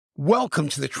Welcome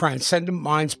to the Transcendent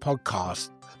Minds podcast,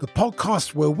 the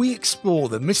podcast where we explore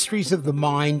the mysteries of the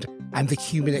mind and the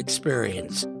human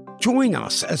experience. Join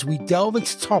us as we delve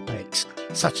into topics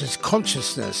such as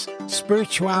consciousness,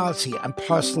 spirituality, and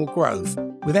personal growth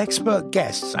with expert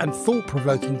guests and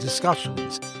thought-provoking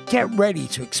discussions. Get ready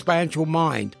to expand your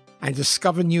mind and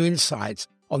discover new insights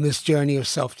on this journey of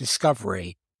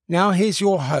self-discovery. Now here's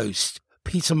your host,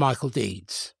 Peter Michael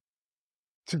Deeds.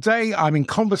 Today, I'm in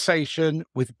conversation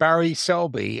with Barry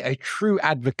Selby, a true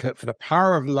advocate for the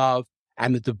power of love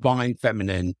and the divine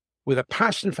feminine. With a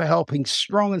passion for helping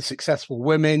strong and successful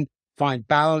women find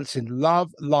balance in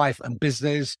love, life, and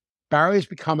business, Barry has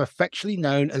become affectionately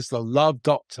known as the Love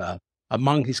Doctor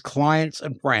among his clients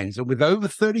and friends. And with over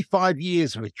 35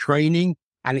 years of training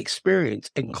and experience,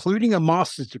 including a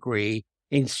master's degree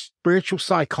in spiritual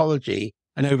psychology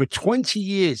and over 20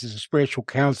 years as a spiritual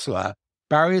counselor,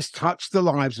 Barry has touched the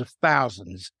lives of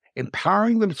thousands,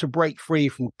 empowering them to break free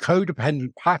from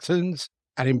codependent patterns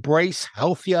and embrace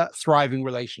healthier, thriving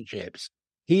relationships.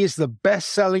 He is the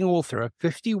best-selling author of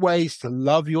 50 Ways to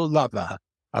Love Your Lover,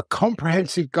 a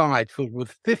comprehensive guide filled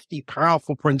with 50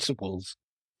 powerful principles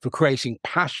for creating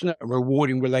passionate and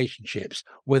rewarding relationships,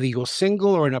 whether you're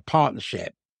single or in a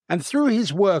partnership. And through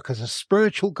his work as a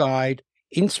spiritual guide,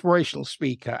 inspirational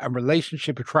speaker, and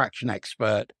relationship attraction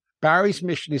expert, Barry's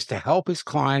mission is to help his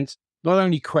clients not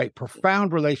only create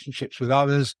profound relationships with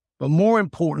others, but more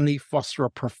importantly, foster a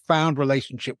profound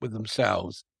relationship with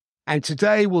themselves. And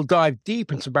today we'll dive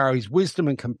deep into Barry's wisdom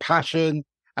and compassion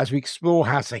as we explore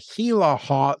how to heal our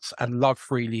hearts and love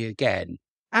freely again.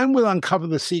 And we'll uncover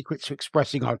the secrets to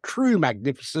expressing our true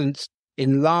magnificence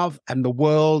in love and the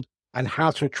world, and how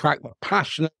to attract the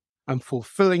passionate and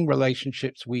fulfilling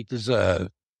relationships we deserve.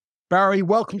 Barry,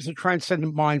 welcome to the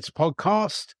Transcendent Minds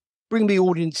podcast. Bring the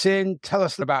audience in. Tell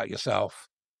us about yourself.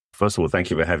 First of all, thank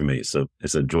you for having me.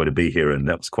 It's a joy to be here. And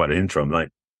that was quite an intro. I'm like,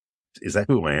 is that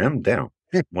who I am? Damn.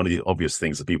 One of the obvious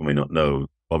things that people may not know,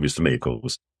 obvious to me, of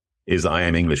course, is that I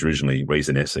am English originally, raised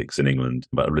in Essex in England,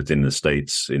 but I've lived in the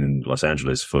States in Los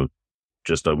Angeles for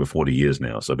just over 40 years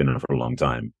now. So I've been there for a long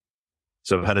time.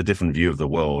 So I've had a different view of the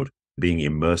world, being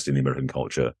immersed in the American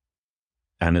culture.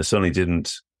 And it certainly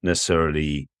didn't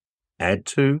necessarily add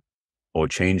to or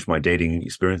change my dating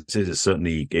experiences. It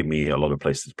certainly gave me a lot of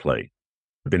places to play.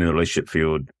 I've been in the relationship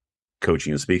field,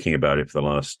 coaching and speaking about it for the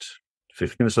last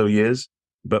 15 or so years.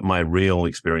 But my real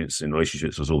experience in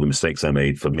relationships was all the mistakes I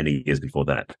made for many years before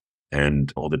that.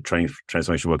 And all the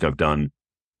transformation work I've done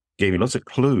gave me lots of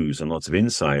clues and lots of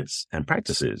insights and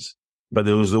practices. But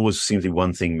there was always seemed to be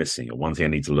one thing missing, or one thing I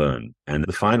need to learn.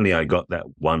 And finally, I got that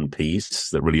one piece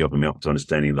that really opened me up to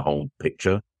understanding the whole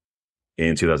picture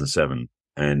in 2007.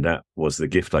 And that was the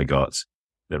gift I got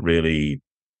that really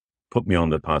put me on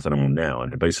the path that I'm on now.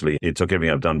 And basically, it took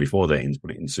everything I've done before that and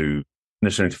put it into, not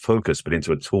necessarily to focus, but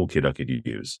into a toolkit I could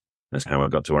use. That's how I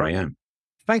got to where I am.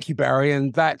 Thank you, Barry.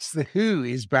 And that's the who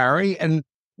is Barry. And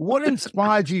what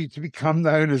inspired you to become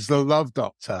known as the Love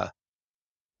Doctor?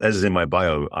 As is in my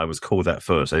bio, I was called that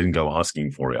first. I didn't go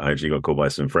asking for it. I actually got called by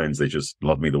some friends. They just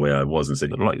loved me the way I was and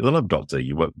said, like, the Love Doctor,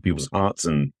 you work with people's hearts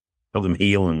and help them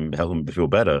heal and help them feel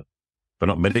better. But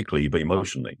not medically, but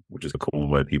emotionally, which is a cool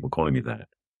way of people calling me that.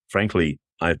 Frankly,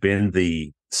 I've been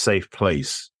the safe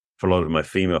place for a lot of my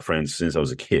female friends since I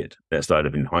was a kid. That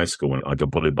started in high school when I got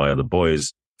bullied by other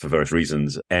boys for various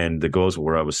reasons. And the girls were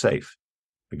where I was safe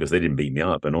because they didn't beat me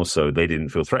up. And also they didn't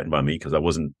feel threatened by me because I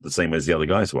wasn't the same as the other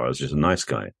guys were. I was just a nice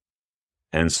guy.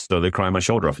 And so they cry my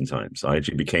shoulder oftentimes. I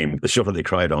actually became the shoulder they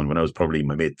cried on when I was probably in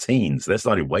my mid-teens. That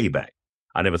started way back.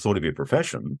 I never thought it'd be a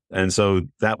profession. And so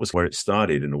that was where it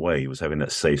started in a way. It was having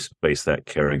that safe space, that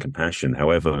care and compassion.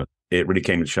 However, it really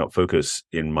came into sharp focus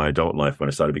in my adult life when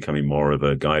I started becoming more of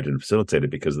a guide and facilitator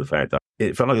because of the fact that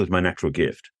it felt like it was my natural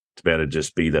gift to be able to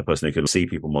just be that person who could see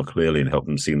people more clearly and help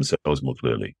them see themselves more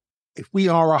clearly. If we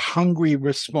are a hungry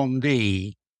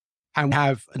respondee and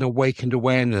have an awakened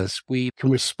awareness, we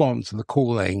can respond to the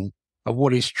calling of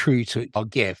what is true to our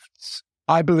gifts.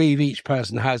 I believe each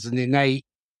person has an innate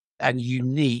and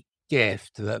unique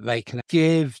gift that they can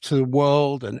give to the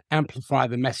world and amplify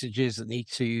the messages that need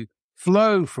to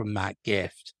flow from that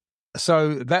gift.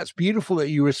 So that's beautiful that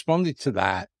you responded to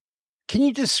that. Can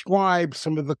you describe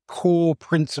some of the core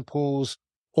principles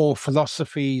or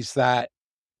philosophies that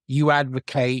you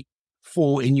advocate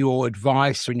for in your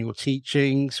advice or in your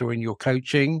teachings or in your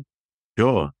coaching?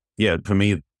 Sure. Yeah. For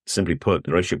me, simply put,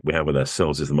 the relationship we have with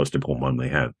ourselves is the most important one we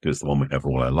have because it's the one we have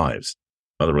for all our lives.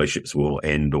 Other relationships will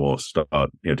end or start,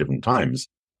 different times,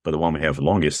 but the one we have the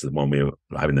longest is the one we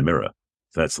have in the mirror.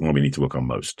 That's the one we need to work on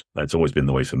most. That's always been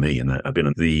the way for me. And I've been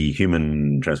in the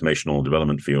human transformational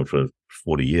development field for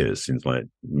 40 years, since like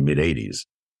mid-80s.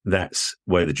 That's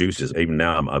where the juice is. Even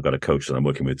now, I've got a coach that I'm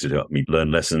working with to help me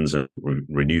learn lessons and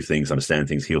renew things, understand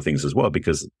things, heal things as well,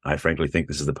 because I frankly think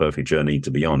this is the perfect journey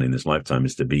to be on in this lifetime,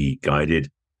 is to be guided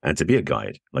and to be a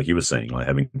guide. Like you were saying, like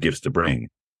having gifts to bring.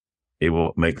 It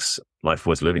what makes life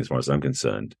worth living as far as I'm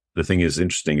concerned. The thing is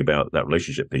interesting about that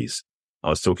relationship piece. I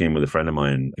was talking with a friend of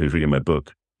mine who's reading my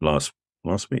book last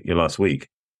week.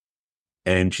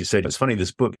 And she said, it's funny,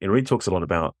 this book, it really talks a lot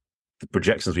about the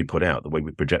projections we put out, the way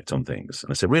we project on things.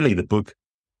 And I said, really, the book,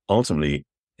 ultimately,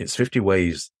 it's 50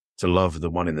 ways to love the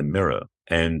one in the mirror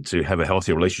and to have a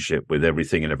healthy relationship with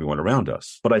everything and everyone around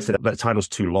us. But I said, that title's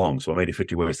too long, so I made it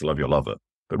 50 ways to love your lover.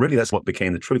 But really, that's what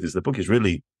became the truth, is the book is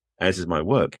really, as is my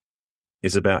work,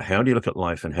 is about how do you look at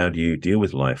life and how do you deal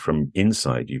with life from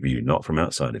inside of you, not from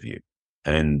outside of you.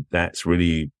 And that's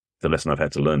really the lesson I've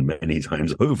had to learn many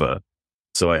times over.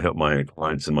 So I help my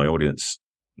clients and my audience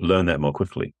learn that more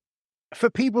quickly. For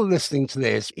people listening to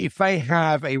this, if they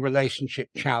have a relationship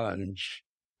challenge,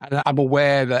 and I'm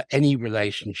aware that any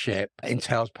relationship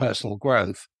entails personal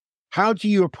growth, how do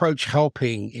you approach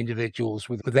helping individuals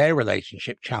with their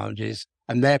relationship challenges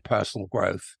and their personal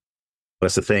growth?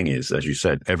 That's the thing is, as you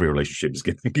said, every relationship is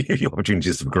going to give you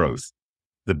opportunities for growth.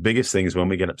 The biggest thing is when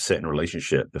we get upset in a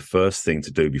relationship, the first thing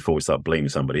to do before we start blaming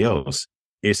somebody else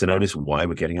is to notice why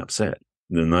we're getting upset.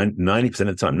 90% of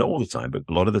the time, not all the time, but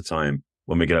a lot of the time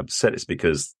when we get upset, it's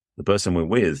because the person we're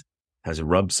with has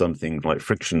rubbed something like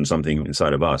friction, something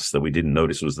inside of us that we didn't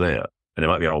notice was there. And it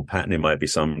might be an old pattern. It might be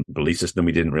some belief system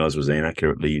we didn't realize was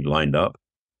inaccurately lined up.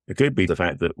 It could be the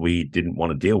fact that we didn't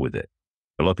want to deal with it.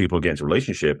 A lot of people get into a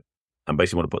relationship and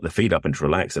basically want to put their feet up and to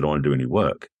relax. They don't want to do any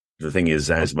work. The thing is,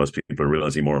 as most people are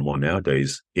realizing more and more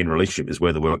nowadays, in relationship is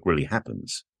where the work really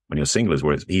happens. When you're single is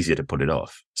where it's easier to put it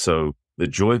off. So the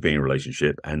joy of being in a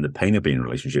relationship and the pain of being in a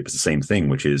relationship is the same thing,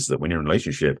 which is that when you're in a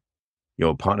relationship,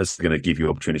 your partner's going to give you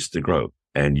opportunities to grow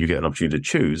and you get an opportunity to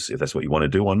choose if that's what you want to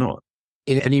do or not.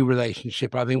 In any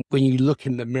relationship, I think when you look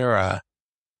in the mirror,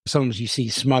 sometimes you see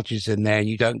smudges in there and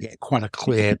you don't get quite a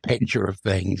clear picture of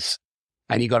things.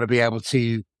 And you got to be able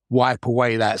to wipe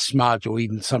away that smudge, or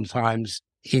even sometimes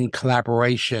in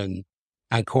collaboration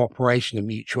and cooperation and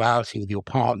mutuality with your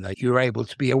partner, you're able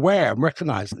to be aware and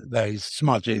recognize those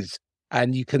smudges.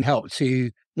 And you can help to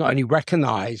not only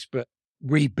recognize, but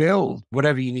rebuild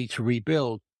whatever you need to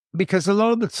rebuild. Because a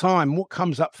lot of the time, what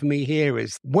comes up for me here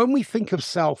is when we think of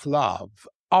self-love,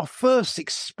 our first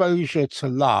exposure to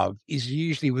love is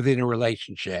usually within a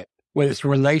relationship, whether it's a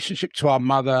relationship to our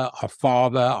mother, our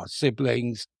father, our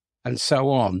siblings, and so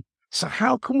on. So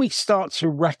how can we start to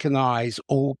recognize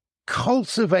or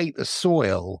cultivate the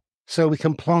soil so we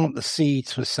can plant the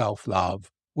seeds for self-love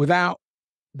without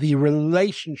the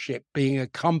relationship being a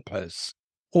compass?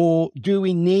 Or do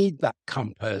we need that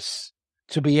compass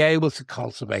to be able to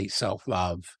cultivate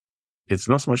self-love? It's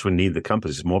not so much we need the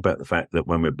compass. It's more about the fact that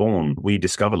when we're born, we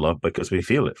discover love because we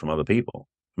feel it from other people,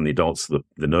 from the adults, the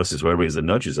nurses, whoever it is that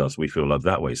nurtures us, we feel love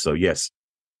that way. So yes,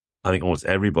 I think almost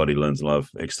everybody learns love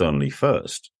externally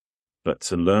first, but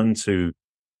to learn to,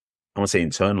 I won't say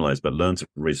internalize, but learn to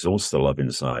resource the love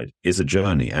inside is a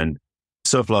journey. And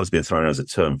self-love has been thrown out as a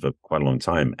term for quite a long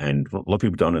time. And a lot of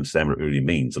people don't understand what it really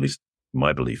means, at least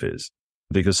my belief is.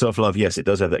 Because self-love, yes, it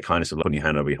does have that kindness of putting your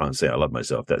hand over your heart and say, I love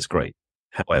myself. That's great.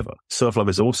 However, self-love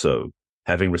is also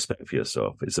having respect for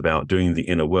yourself. It's about doing the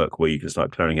inner work where you can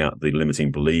start clearing out the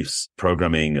limiting beliefs,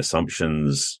 programming,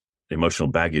 assumptions, emotional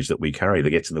baggage that we carry that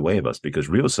gets in the way of us. Because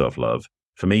real self-love,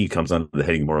 for me, comes under the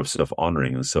heading more of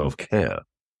self-honoring and self-care.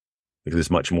 Because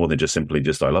it's much more than just simply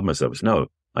I love myself. It's no,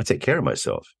 I take care of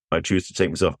myself. I choose to take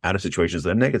myself out of situations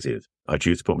that are negative. I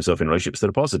choose to put myself in relationships that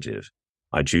are positive.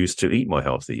 I choose to eat more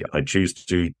healthy. I choose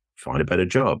to find a better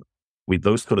job. With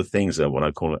those sort of things are what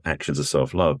I call actions of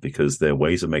self-love, because they're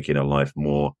ways of making our life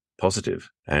more positive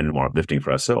and more uplifting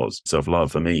for ourselves.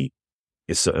 Self-love, for me,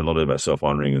 is a lot about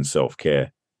self-honoring and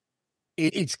self-care.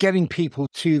 It's getting people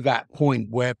to that point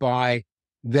whereby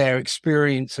their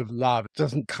experience of love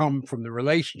doesn't come from the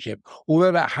relationship,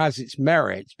 although that has its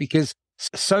merits, because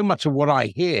so much of what I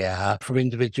hear from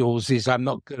individuals is I'm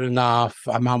not good enough,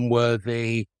 I'm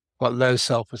unworthy, got low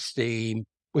self-esteem,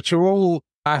 which are all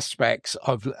aspects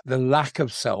of the lack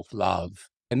of self-love,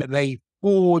 and that they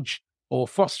forge or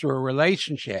foster a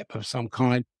relationship of some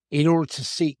kind in order to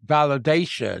seek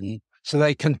validation so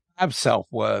they can have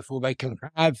self-worth or they can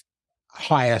have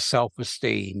higher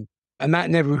self-esteem. And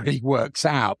that never really works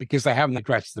out because they haven't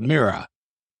addressed the mirror.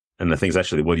 And the thing's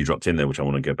actually, the word you dropped in there, which I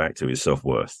want to go back to, is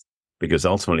self-worth. Because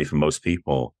ultimately, for most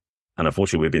people, And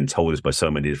unfortunately, we've been told this by so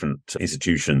many different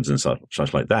institutions and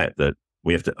such like that, that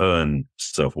we have to earn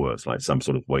self-worth, like some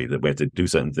sort of way, that we have to do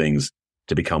certain things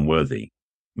to become worthy.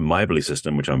 My belief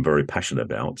system, which I'm very passionate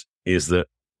about, is that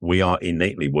we are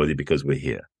innately worthy because we're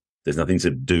here. There's nothing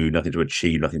to do, nothing to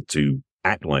achieve, nothing to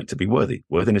act like to be worthy.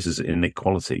 Worthiness is an innate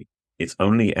quality. It's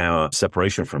only our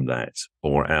separation from that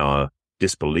or our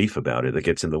disbelief about it that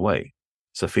gets in the way.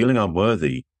 So feeling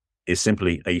unworthy is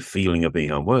simply a feeling of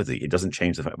being unworthy. It doesn't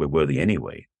change the fact we're worthy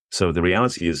anyway. So the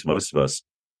reality is, most of us,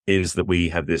 is that we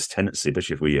have this tendency,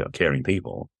 especially if we are caring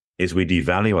people, is we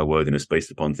devalue our worthiness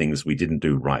based upon things we didn't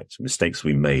do right, mistakes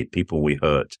we made, people we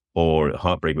hurt, or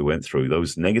heartbreak we went through.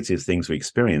 Those negative things we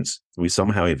experience, we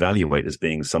somehow evaluate as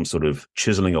being some sort of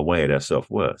chiseling away at our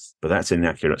self-worth. But that's an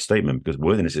inaccurate statement, because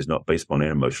worthiness is not based upon our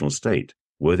emotional state.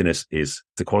 Worthiness is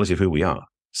the quality of who we are.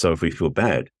 So if we feel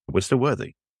bad, we're still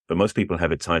worthy. But most people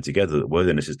have it tied together that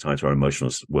worthiness is tied to our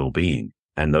emotional well-being,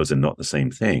 and those are not the same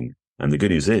thing. And the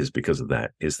good news is, because of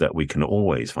that, is that we can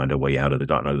always find a way out of the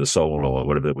dark night of the soul, or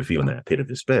whatever we feel in that pit of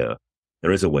despair.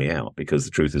 There is a way out, because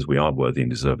the truth is we are worthy and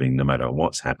deserving no matter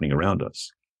what's happening around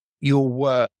us. Your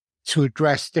work to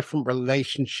address different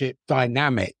relationship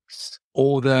dynamics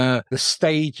or the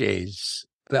stages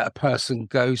that a person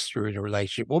goes through in a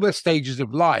relationship, or the stages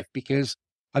of life, because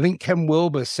I think Ken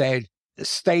Wilber said,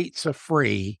 states are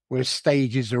free where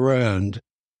stages are earned.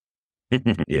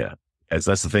 Yeah. As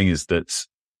that's the thing, is that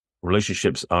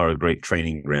relationships are a great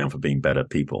training ground for being better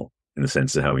people in the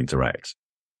sense of how we interact.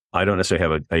 I don't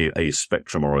necessarily have a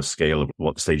spectrum or a scale of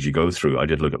what stage you go through. I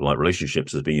did look at like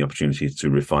relationships as being opportunities to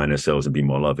refine ourselves and be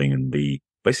more loving and be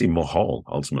basically more whole,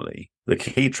 ultimately. The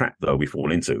key trap, though, we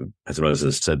fall into, as Rose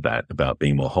has said that about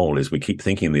being more whole, is we keep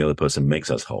thinking the other person makes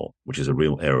us whole, which is a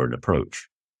real error in approach.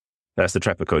 That's the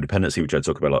trap of codependency, which I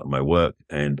talk about a lot in my work.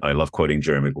 And I love quoting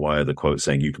Jerry Maguire, the quote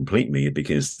saying, "You complete me,"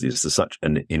 because it's such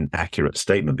an inaccurate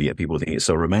statement, but yet people think it's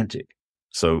so romantic.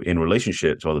 So in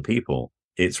relationship to other people,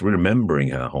 it's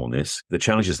remembering our wholeness. The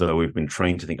challenge is, though, we've been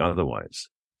trained to think otherwise.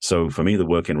 So for me, the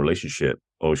work in relationship,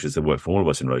 or which is the work for all of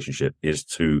us in relationship, is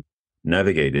to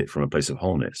navigate it from a place of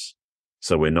wholeness.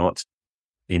 So we're not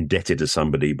indebted to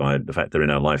somebody by the fact they're in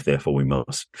our life, therefore we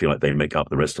must feel like they make up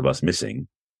the rest of us missing.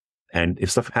 And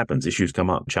if stuff happens, issues come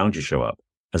up, challenges show up.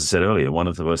 As I said earlier, one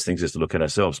of the worst things is to look at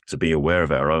ourselves, to be aware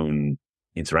of our own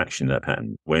interaction in that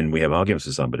pattern. When we have arguments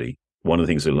with somebody, one of the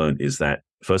things we learned is that,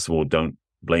 first of all, don't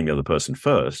blame the other person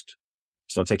first.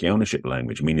 Start taking ownership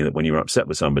language, meaning that when you're upset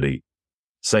with somebody,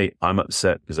 say, "I'm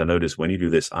upset because I notice when you do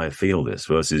this, I feel this,"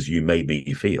 versus "you made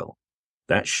me feel."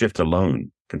 That shift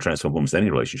alone can transform almost any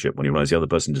relationship when you realize the other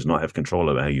person does not have control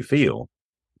over how you feel,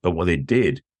 but what they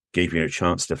did gave you a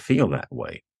chance to feel that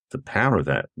way. The power of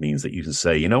that means that you can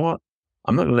say, you know what?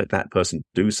 I'm not going to let that person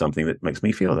do something that makes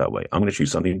me feel that way. I'm going to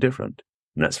choose something different.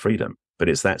 And that's freedom. But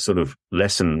it's that sort of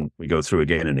lesson we go through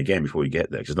again and again before we get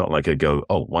there. It's not like I go,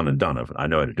 oh, one and done. I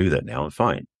know how to do that now. I'm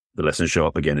fine. The lessons show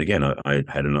up again and again. I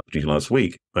had an opportunity last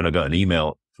week when I got an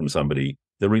email from somebody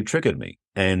that really triggered me.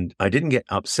 And I didn't get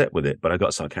upset with it, but I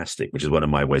got sarcastic, which is one of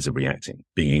my ways of reacting.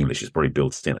 Being English is probably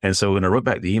built in. And so when I wrote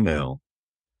back the email,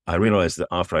 I realized that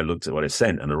after I looked at what I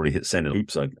sent and I really hit send and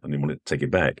oops, I didn't want to take it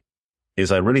back,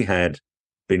 is I really had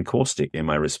been caustic in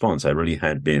my response. I really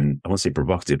had been, I won't say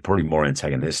provocative, probably more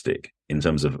antagonistic in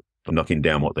terms of knocking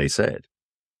down what they said.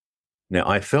 Now,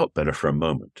 I felt better for a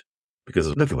moment because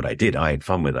look at what I did. I had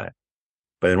fun with that.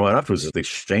 But then right afterwards, the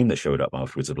shame that showed up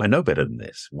afterwards of, I know better than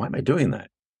this. Why am I doing that?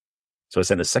 So I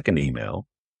sent a second email.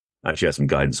 I actually had some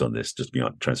guidance on this, just to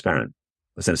be transparent.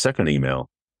 I sent a second email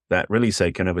that really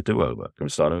said, can I have a do-over? Can we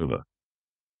start over?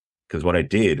 Because what I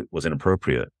did was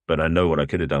inappropriate, but I know what I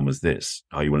could have done was this.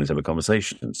 Are you willing to have a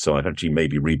conversation? So I'd actually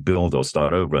maybe rebuild or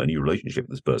start over a new relationship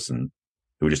with this person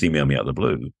who would just email me out of the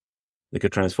blue. They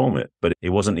could transform it, but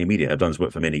it wasn't immediate. I've done this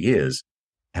work for many years,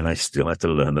 and I still had to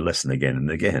learn the lesson again and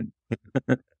again.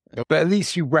 But at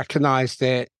least you recognized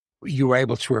it, you were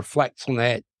able to reflect on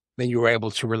it, then you were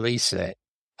able to release it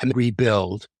and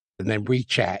rebuild and then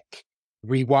recheck,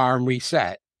 rewire and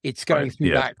reset. It's going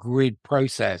through that grid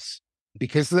process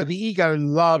because the ego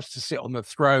loves to sit on the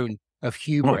throne of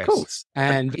hubris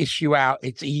and issue out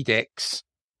its edicts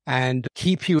and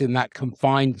keep you in that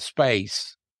confined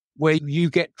space where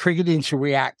you get triggered into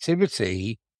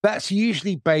reactivity. That's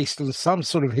usually based on some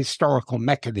sort of historical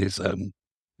mechanism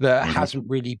that hasn't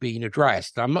really been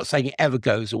addressed. I'm not saying it ever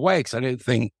goes away because I don't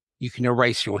think you can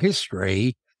erase your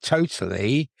history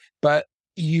totally, but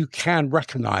you can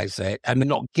recognize it and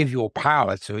not give your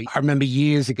power to it. I remember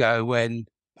years ago when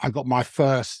I got my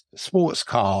first sports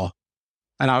car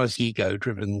and I was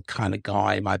ego-driven kind of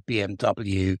guy, my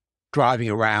BMW, driving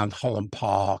around Holland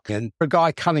Park and a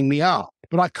guy cutting me up.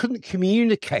 but I couldn't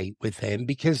communicate with him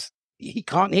because he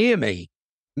can't hear me.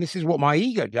 And this is what my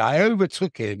ego did. I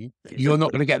overtook him. You're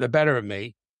not going to get the better of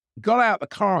me. Got out the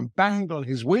car and banged on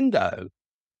his window.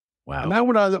 Wow. And now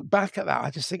when I look back at that, I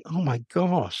just think, oh my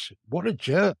gosh, what a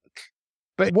jerk.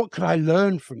 But what could I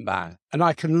learn from that? And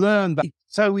I can learn that it's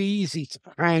so easy to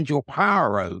hand your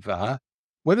power over,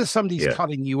 whether somebody's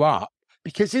cutting you up,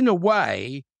 because in a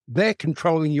way, they're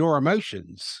controlling your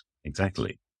emotions.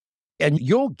 Exactly. And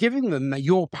you're giving them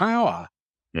your power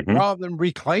rather than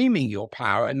reclaiming your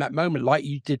power in that moment, like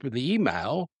you did with the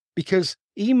email, because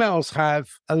emails have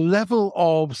a level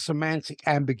of semantic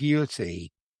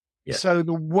ambiguity. Yeah. So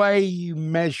the way you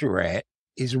measure it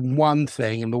is one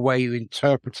thing, and the way you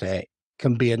interpret it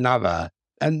can be another.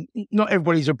 And not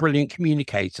everybody's a brilliant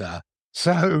communicator.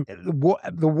 So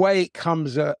the way it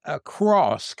comes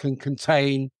across can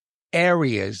contain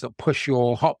areas that push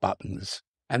your hot buttons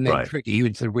and then trigger you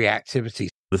into reactivity.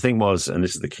 The thing was, and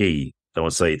this is the key, I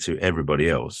want to say to everybody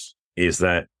else, is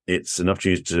that it's an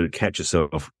opportunity to catch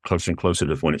yourself closer and closer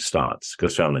to when it starts,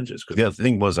 because challenges. Because the other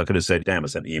thing was, I could have said, damn, I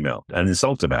sent an email and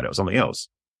insulted about it or something else.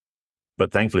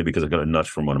 But thankfully, because I got a nudge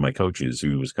from one of my coaches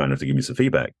who was kind of to give me some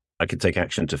feedback, I could take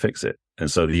action to fix it.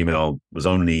 And so the email was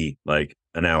only like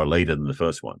an hour later than the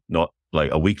first one, not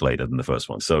like a week later than the first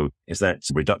one. So it's that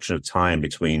reduction of time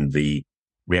between the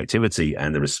reactivity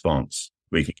and the response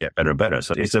where you can get better and better.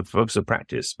 So it's a focus of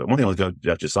practice. But one thing I'll go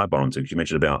just sidebar onto, because you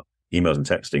mentioned about emails and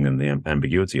texting and the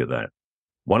ambiguity of that.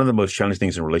 One of the most challenging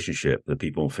things in a relationship that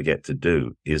people forget to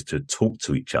do is to talk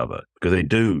to each other, because they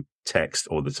do text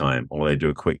all the time, or they do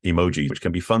a quick emoji, which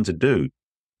can be fun to do.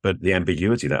 But the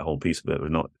ambiguity, that whole piece of it, of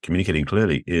not communicating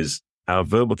clearly, is our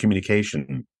verbal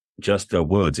communication, just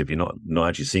words, if you're not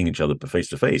actually seeing each other face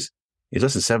to face, is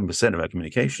less than 7% of our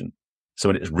communication. So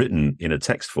when it's written in a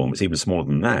text form, it's even smaller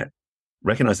than that.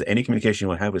 Recognize that any communication you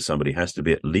want to have with somebody has to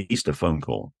be at least a phone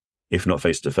call, if not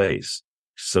face to face.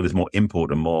 So there's more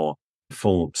input and more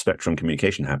full spectrum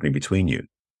communication happening between you.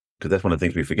 Because that's one of the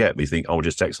things we forget. We think, oh, we'll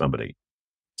just text somebody.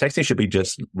 Texting should be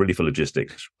just really for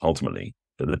logistics, ultimately.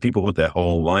 But the people put their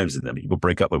whole lives in them. People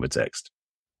break up over text.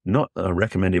 Not a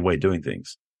recommended way of doing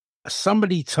things.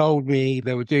 Somebody told me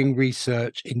they were doing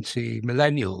research into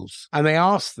millennials, and they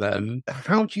asked them,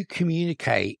 how do you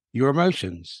communicate your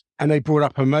emotions? And they brought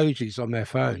up emojis on their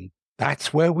phone.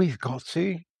 That's where we've got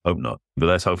to. Hope not. But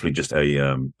that's hopefully just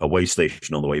a way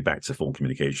station on the way back to full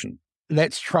communication.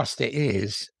 Let's trust it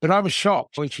is. But I was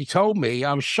shocked when she told me.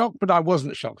 I was shocked, but I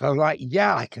wasn't shocked. I was like,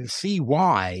 yeah, I can see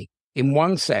why in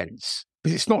one sense.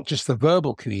 But it's not just the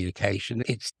verbal communication,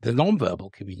 it's the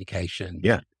nonverbal communication.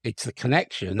 Yeah. It's the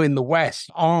connection. In the West,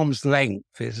 arm's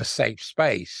length is a safe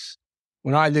space.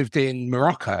 When I lived in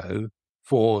Morocco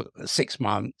for 6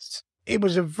 months, it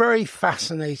was a very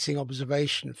fascinating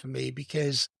observation for me,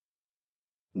 because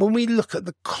when we look at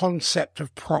the concept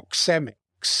of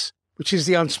proxemics, which is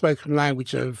the unspoken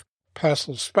language of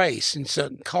personal space in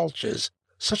certain cultures,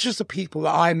 such as the people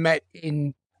that I met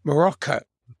in Morocco,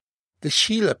 the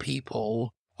Sheila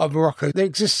people of Morocco, there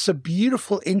exists a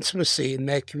beautiful intimacy in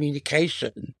their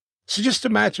communication. So just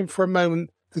imagine for a moment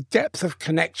the depth of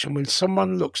connection when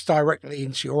someone looks directly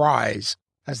into your eyes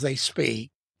as they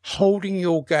speak, holding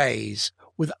your gaze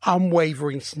with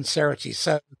unwavering sincerity.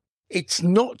 So it's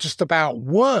not just about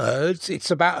words, it's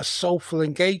about a soulful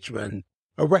engagement,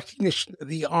 a recognition that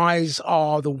the eyes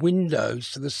are the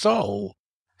windows to the soul.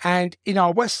 And in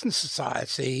our Western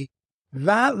society,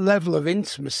 that level of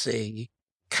intimacy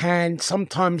can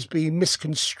sometimes be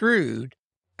misconstrued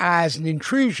as an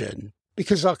intrusion,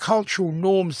 because our cultural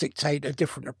norms dictate a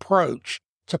different approach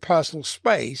to personal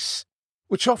space,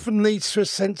 which often leads to a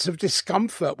sense of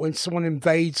discomfort when someone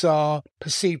invades our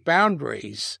perceived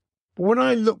boundaries. But when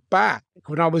I look back,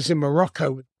 when I was in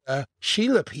Morocco with the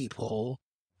Sheila people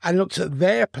and looked at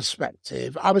their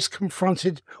perspective, I was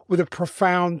confronted with a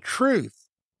profound truth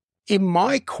in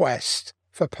my quest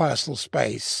for personal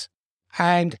space,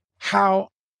 and how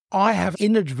I have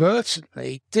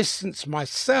inadvertently distanced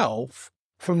myself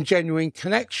from genuine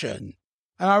connection.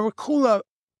 And I recall a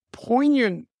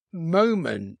poignant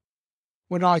moment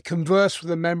when I conversed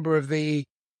with a member of the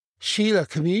Sheila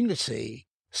community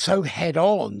so head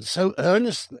on, so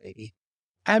earnestly,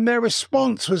 and their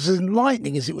response was as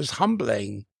enlightening as it was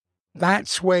humbling.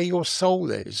 That's where your soul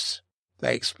is,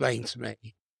 they explained to me.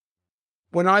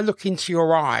 When I look into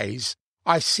your eyes,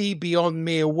 I see beyond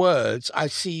mere words. I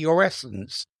see your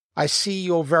essence. I see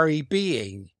your very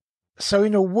being. So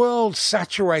in a world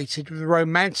saturated with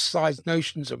romanticized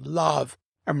notions of love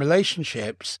and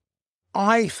relationships,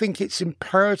 I think it's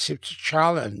imperative to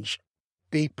challenge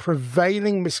the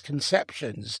prevailing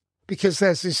misconceptions, because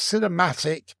there's this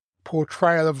cinematic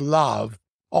portrayal of love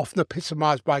often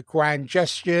epitomized by grand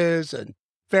gestures and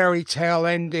fairy tale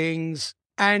endings.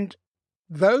 And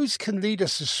those can lead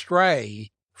us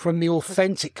astray from the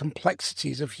authentic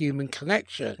complexities of human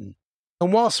connection.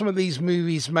 And while some of these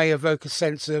movies may evoke a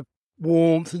sense of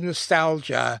warmth and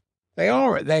nostalgia, they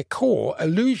are at their core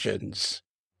illusions.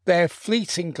 They're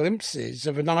fleeting glimpses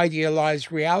of an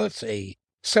idealized reality.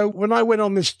 So when I went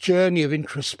on this journey of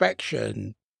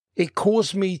introspection, it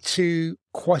caused me to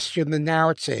question the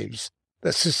narratives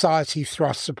that society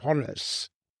thrusts upon us.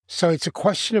 So it's a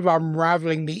question of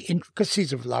unraveling the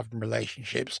intricacies of love and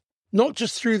relationships, not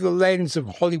just through the lens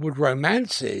of Hollywood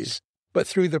romances, but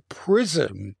through the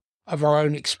prism of our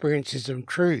own experiences and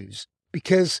truths,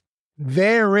 because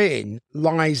therein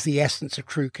lies the essence of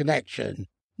true connection,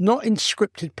 not in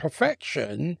scripted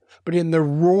perfection, but in the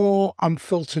raw,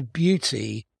 unfiltered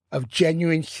beauty of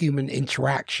genuine human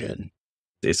interaction.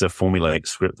 It's a formulaic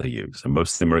script they use. And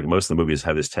most of the movies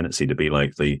have this tendency to be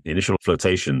like the initial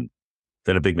flirtation,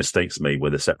 then a big mistake's made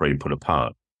where they're separated and put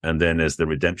apart. And then there's the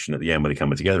redemption at the end when they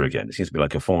come together again. It seems to be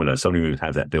like a formula. So many movies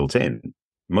have that built in.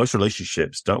 Most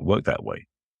relationships don't work that way.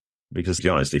 Because to be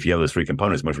honest, if you have those three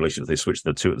components, most relationships, they switch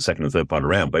the second and third part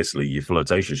around. Basically, you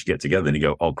flirtatious, you get together and you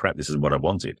go, oh crap, this is what I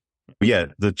wanted. But yeah,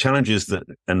 the challenge is that,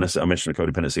 and I mentioned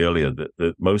codependency earlier,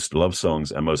 that most love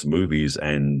songs and most movies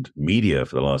and media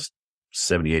for the last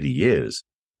 70, 80 years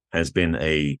has been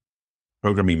a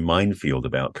programming minefield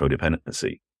about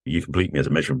codependency. You complete me as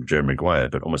a measure from Jerry Maguire,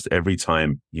 but almost every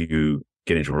time you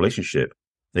get into a relationship,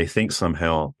 they think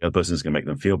somehow the other person's going to make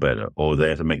them feel better, or they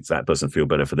have to make that person feel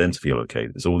better for them to feel okay.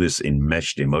 There's all this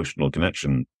enmeshed emotional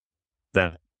connection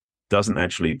that doesn't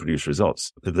actually produce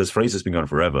results. There's phrases that's been going on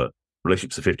forever.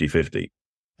 Relationships are 50-50.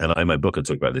 And in my book, I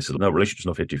talk about this. No, relationships are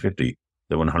not 50-50.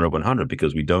 They're 100-100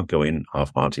 because we don't go in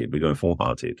half-hearted. We go in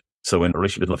full-hearted. So when a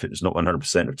relationship is not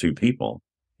 100% of two people,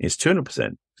 it's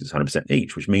 200%. It's 100%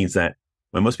 each, which means that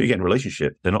when most people get in a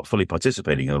relationship, they're not fully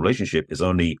participating. And the relationship is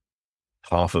only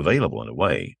half available in a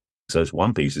way. So it's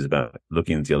one piece is about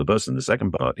looking at the other person. The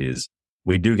second part is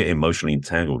we do get emotionally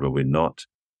entangled where we're not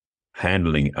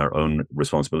handling our own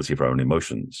responsibility for our own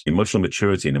emotions. Emotional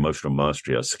maturity and emotional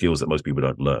mastery are skills that most people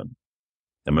don't learn.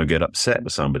 And when we get upset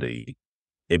with somebody,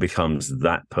 it becomes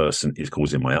that person is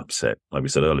causing my upset, like we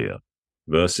said earlier,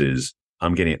 versus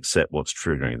I'm getting upset. What's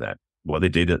triggering that? What they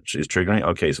did is triggering.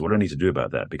 Okay, so what do I need to do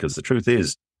about that? Because the truth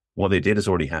is, what they did has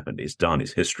already happened. It's done.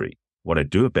 It's history. What I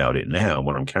do about it now,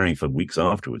 what I'm carrying for weeks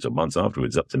afterwards or months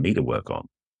afterwards, up to me to work on,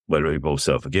 whether it involves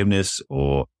self-forgiveness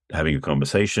or having a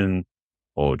conversation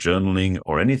or journaling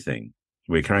or anything.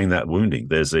 We're carrying that wounding.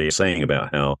 There's a saying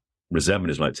about how resentment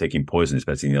is like taking poison,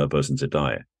 expecting the other person to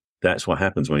die. That's what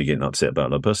happens when you're getting upset about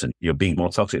another person. You're being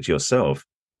more toxic to yourself.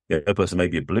 The other person may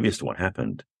be oblivious to what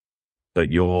happened,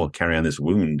 but you're carrying on this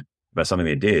wound about something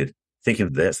they did,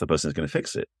 thinking that's the person that's going to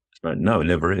fix it. Right? No, it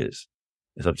never is.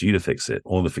 It's up to you to fix it.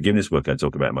 All the forgiveness work I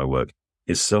talk about in my work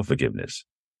is self-forgiveness.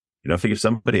 You don't forgive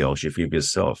somebody else, you forgive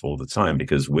yourself all the time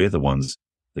because we're the ones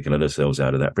that can let ourselves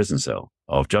out of that prison cell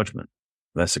of judgment.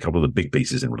 That's a couple of the big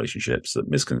pieces in relationships that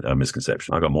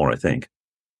misconception. I got more, I think.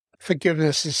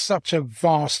 Forgiveness is such a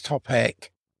vast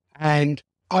topic, and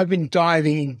I've been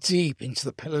diving in deep into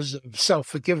the pillars of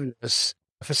self-forgiveness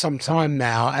for some time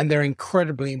now, and they're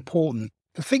incredibly important.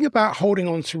 The thing about holding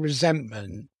on to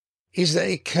resentment is that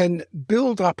it can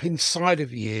build up inside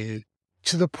of you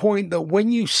to the point that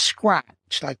when you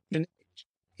scratch, like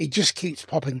it just keeps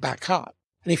popping back up.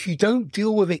 And if you don't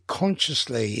deal with it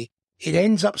consciously, it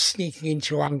ends up sneaking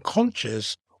into your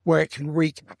unconscious where it can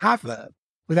wreak havoc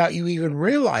without you even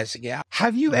realizing it.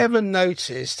 Have you ever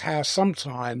noticed how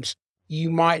sometimes you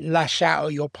might lash out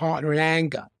at your partner in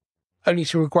anger, only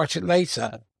to regret it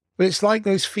later? But it's like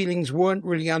those feelings weren't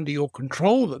really under your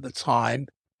control at the time,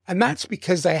 and that's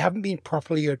because they haven't been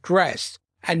properly addressed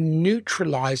and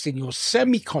neutralized in your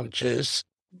semi-conscious,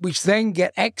 which then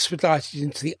get expedited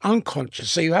into the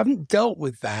unconscious. So you haven't dealt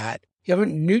with that. You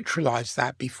haven't neutralized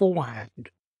that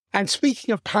beforehand. And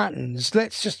speaking of patterns,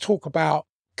 let's just talk about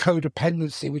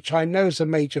codependency, which I know is a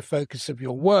major focus of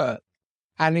your work.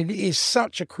 And it is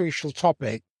such a crucial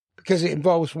topic because it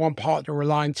involves one partner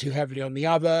relying too heavily on the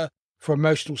other for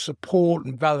emotional support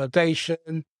and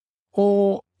validation,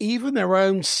 or even their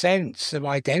own sense of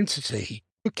identity.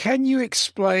 Can you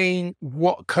explain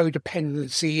what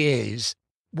codependency is?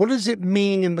 What does it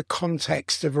mean in the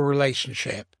context of a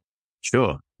relationship?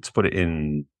 Sure. To put it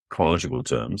in chronological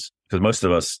terms, because most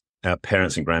of us, our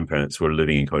parents and grandparents were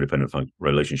living in codependent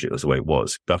relationships. That's the way it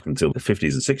was. Up until the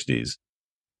 50s and 60s,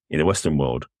 in the Western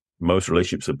world, most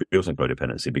relationships were built on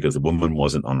codependency because the woman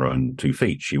wasn't on her own 2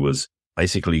 feet. She was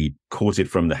basically courted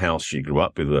from the house she grew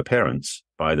up with her parents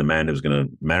by the man who was going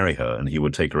to marry her, and he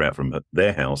would take her out from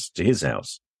their house to his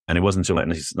house. And it wasn't until like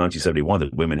 1971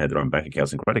 that women had their own bank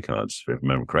accounts and credit cards, if I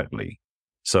remember correctly.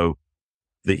 So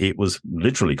it was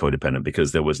literally codependent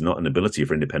because there was not an ability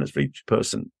for independence for each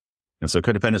person. And so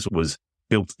codependence was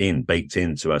baked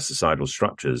into our societal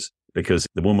structures because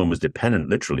the woman was dependent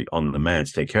literally on the man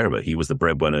to take care of her. He was the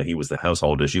breadwinner, he was the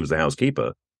householder, she was the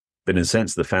housekeeper. But in a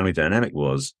sense, the family dynamic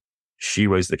was she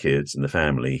raised the kids and the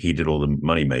family, he did all the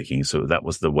money making. So that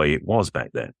was the way it was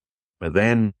back then. But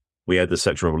then we had the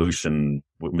sexual revolution,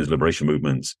 women's liberation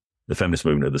movements, the feminist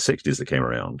movement of the 60s that came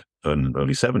around and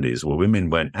early 70s, where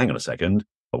women went, hang on a second.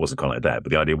 It wasn't quite like that,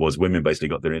 but the idea was women basically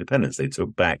got their independence. They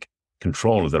took back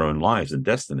control of their own lives and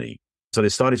destiny. So they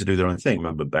started to do their own thing. I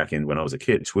remember back when I was a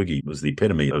kid, Twiggy was the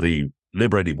epitome of the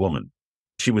liberated woman.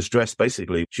 She was dressed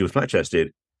basically, she was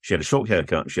flat-chested, she had a short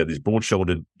haircut, she had these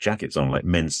broad-shouldered jackets on like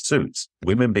men's suits.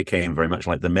 Women became very much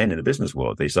like the men in the business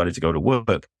world. They started to go to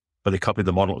work, but they copied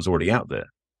the model that was already out there.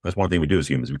 That's one thing we do as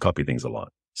humans, we copy things a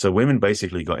lot. So women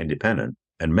basically got independent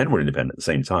and men were independent at the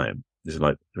same time. This is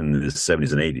like in the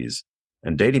 70s and 80s.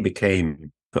 And dating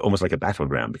became almost like a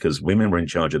battleground because women were in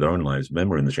charge of their own lives, men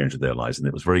were in the charge of their lives, and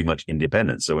it was very much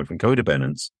independence. So it went from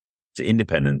codependence to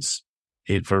independence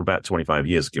for about 25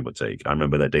 years, give or take. I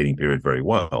remember that dating period very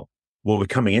well. What we're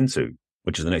coming into,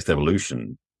 which is the next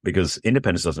evolution, because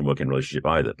independence doesn't work in a relationship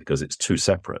either because it's too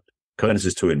separate. Codependence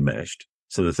is too enmeshed.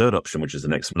 So the third option, which is the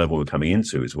next level we're coming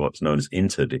into, is what's known as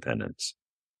interdependence.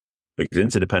 Because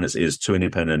interdependence is two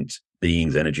independent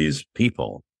beings, energies,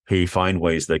 people who find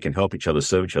ways they can help each other,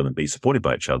 serve each other, and be supported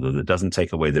by each other that doesn't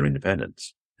take away their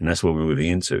independence. And that's what we're moving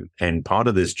into. And part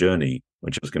of this journey,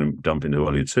 which I was going to dump into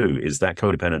earlier too, is that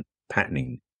codependent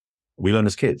patterning we learn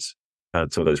as kids.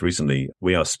 So those recently,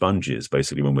 we are sponges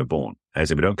basically when we're born.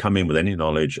 As if we don't come in with any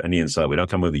knowledge, any insight, we don't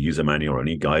come with a user manual or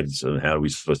any guidance on how we're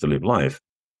supposed to live life.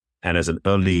 And as an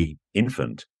early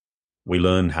infant, we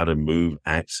learn how to move,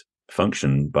 act,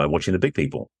 function by watching the big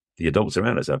people, the adults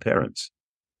around us, our parents.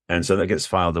 And so that gets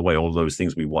filed away, all those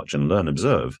things we watch and learn,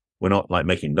 observe. We're not like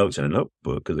making notes in a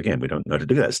notebook because, again, we don't know how to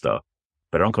do that stuff.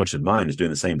 But our unconscious mind is doing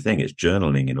the same thing. It's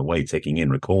journaling in a way, taking in,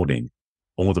 recording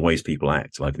all the ways people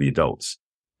act like the adults.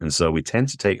 And so we tend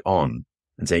to take on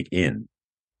and take in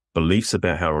beliefs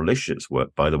about how relationships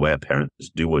work by the way our parents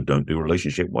do or don't do a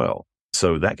relationship well.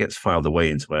 So that gets filed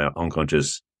away into our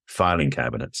unconscious filing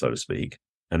cabinet, so to speak.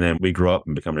 And then we grow up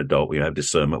and become an adult. We have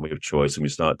discernment, we have choice, and we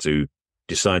start to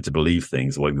decide to believe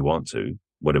things the way we want to,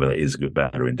 whatever that is, good,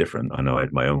 bad, or indifferent. I know I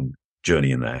had my own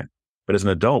journey in that. But as an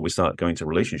adult, we start going to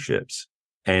relationships.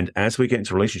 And as we get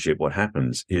into a relationship, what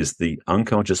happens is the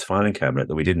unconscious filing cabinet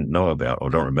that we didn't know about or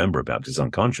don't remember about because it's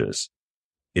unconscious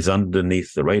is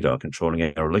underneath the radar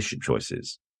controlling our relationship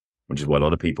choices, which is why a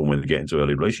lot of people, when they get into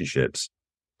early relationships,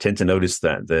 tend to notice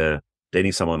that they're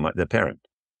dating someone like their parent,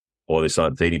 or they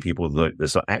start dating people that they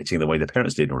start acting the way their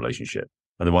parents did in a relationship.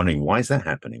 And they're wondering, why is that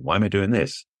happening? Why am I doing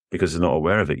this? Because they're not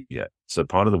aware of it yet. So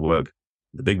part of the work,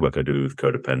 the big work I do with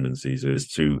codependencies is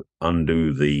to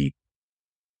undo the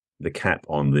cap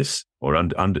on this, or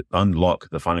unlock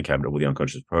the filing cabinet with the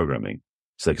unconscious programming.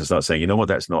 So they can start saying, you know what,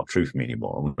 that's not true for me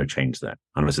anymore. I'm going to change that.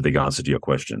 And that's a big answer to your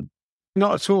question.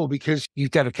 Not at all, because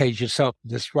you've dedicated yourself to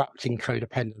disrupting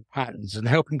codependent patterns and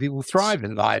helping people thrive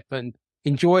in life and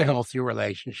enjoy healthier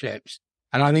relationships.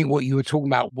 And I think what you were talking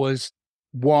about was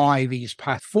why these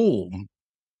paths form.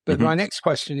 But my next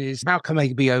question is, how can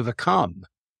they be overcome?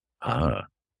 You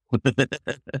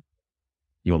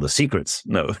want the secrets?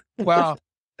 No. Well,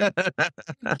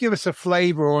 give us a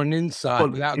flavor or an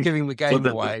insight without giving the game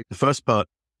away. The first part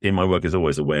in my work is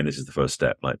always awareness is the first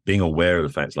step. Like being aware of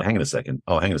the facts, like, hang on a second.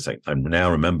 I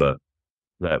now remember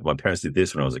that my parents did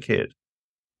this when I was a kid.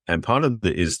 And part of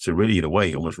it is to really, in a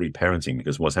way, almost reparenting,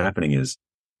 because what's happening is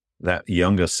that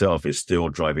younger self is still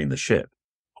driving the ship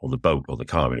or the boat or the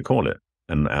car, we call it,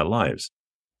 in our lives.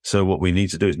 So what we need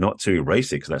to do is not to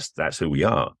erase it, because that's who we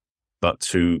are, but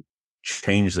to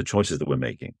change the choices that we're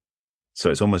making. So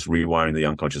it's almost rewiring the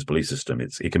unconscious belief system.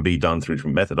 It can be done through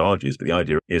different methodologies, but the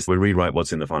idea is we rewrite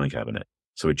what's in the filing cabinet.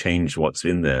 So we change what's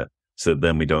in there so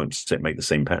then we don't make the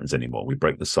same patterns anymore. We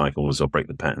break the cycles or break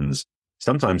the patterns.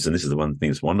 Sometimes, and this is the one thing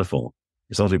that's wonderful,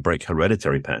 it's also break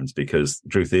hereditary patterns, because the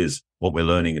truth is what we're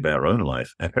learning about our own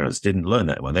life, our parents didn't learn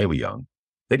that when they were young.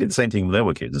 They did the same thing when they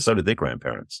were kids, and so did their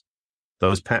grandparents.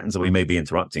 Those patterns that we may be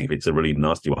interrupting, if it's a really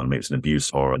nasty one, maybe it's an abuse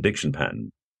or addiction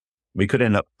pattern, we could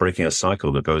end up breaking a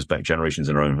cycle that goes back generations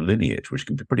in our own lineage, which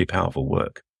can be pretty powerful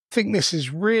work. I think this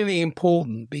is really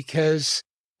important because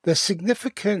the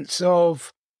significance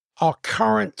of our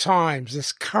current times,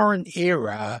 this current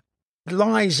era,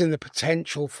 lies in the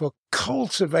potential for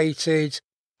cultivated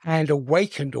and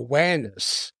awakened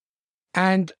awareness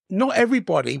And not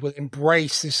everybody will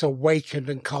embrace this awakened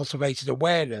and cultivated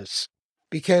awareness,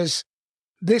 because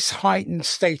this heightened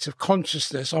state of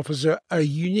consciousness offers a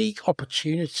unique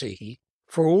opportunity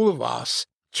for all of us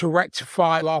to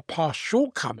rectify our past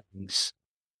shortcomings.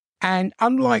 And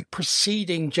unlike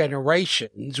preceding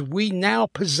generations, we now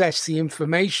possess the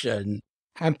information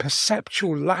and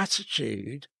perceptual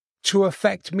latitude to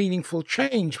effect meaningful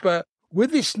change. But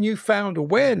with this newfound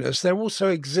awareness, there also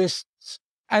exists,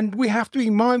 and we have to be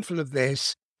mindful of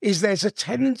this, is there's a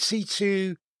tendency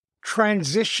to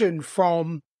transition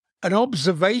from an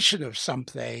observation of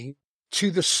something to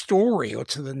the story or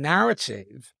to the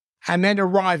narrative, and then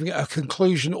arriving at a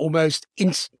conclusion almost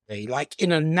instantly, like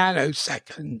in a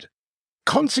nanosecond.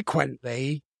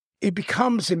 Consequently, it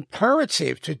becomes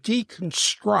imperative to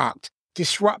deconstruct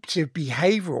disruptive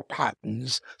behavioral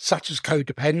patterns such as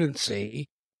codependency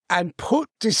and put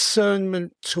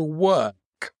discernment to work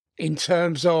in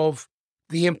terms of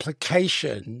the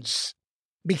implications,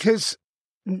 because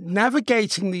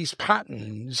navigating these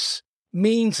patterns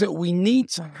means that we need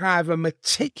to have a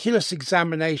meticulous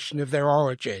examination of their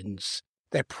origins,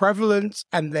 their prevalence,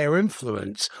 and their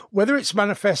influence, whether it's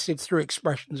manifested through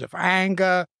expressions of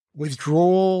anger,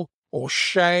 withdrawal, or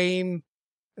shame.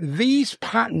 These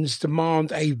patterns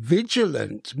demand a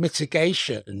vigilant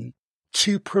mitigation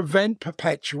to prevent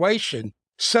perpetuation.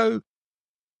 So,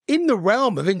 in the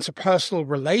realm of interpersonal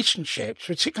relationships,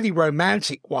 particularly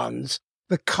romantic ones,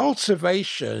 the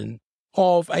cultivation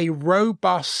of a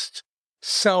robust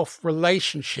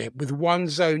self-relationship with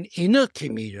one's own inner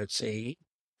community,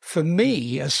 for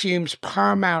me, assumes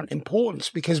paramount importance,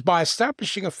 because by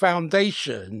establishing a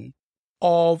foundation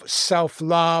of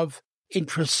self-love,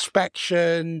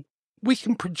 introspection, we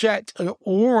can project an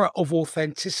aura of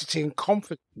authenticity and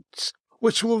confidence,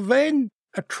 which will then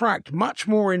attract much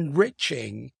more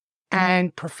enriching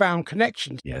and profound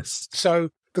connections. Yes. So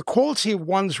the quality of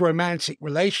one's romantic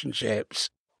relationships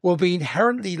will be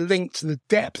inherently linked to the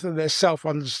depth of their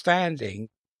self-understanding,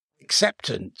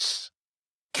 acceptance.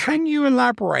 Can you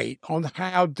elaborate on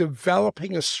how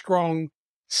developing a strong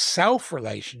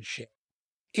self-relationship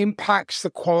impacts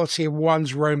the quality of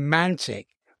one's romantic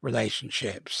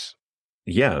relationships?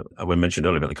 Yeah, we mentioned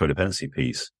earlier about the codependency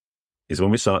piece, is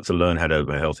when we start to learn how to have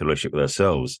a healthy relationship with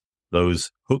ourselves,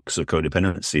 those hooks of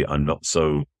codependency are not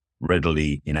so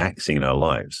readily enacting in our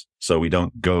lives. So we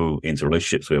don't go into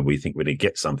relationships where we think we're going to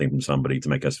get something from somebody to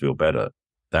make us feel better.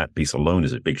 That piece alone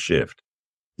is a big shift.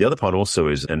 The other part also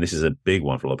is, and this is a big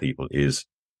one for a lot of people, is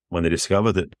when they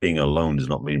discover that being alone does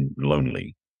not mean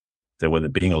lonely. That when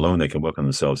they're being alone, they can work on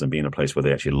themselves and be in a place where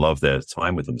they actually love their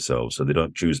time with themselves. So they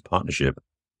don't choose partnership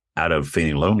out of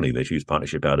feeling lonely. They choose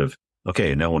partnership out of,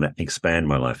 okay, now I want to expand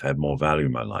my life, have more value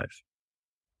in my life.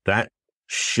 That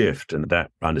shift and that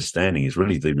understanding is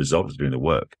really the result of doing the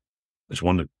work. I just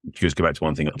want to just go back to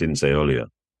one thing I didn't say earlier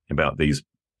about these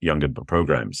younger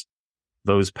programs.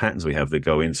 Those patterns we have that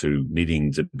go into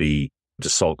needing to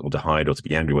sulk or to hide or to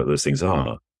be angry, what those things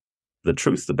are. The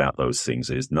truth about those things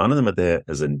is none of them are there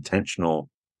as an intentional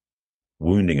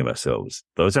wounding of ourselves.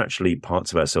 Those are actually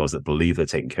parts of ourselves that believe they're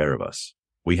taking care of us.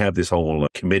 We have this whole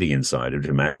committee inside of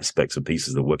different aspects of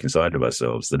pieces that work inside of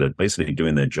ourselves that are basically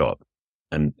doing their job.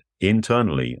 And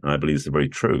internally, and I believe this is very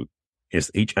true, is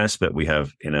each aspect we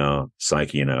have in our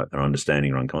psyche and our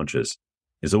understanding or unconscious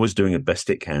is always doing the best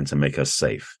it can to make us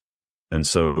safe. And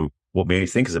so what we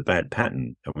think is a bad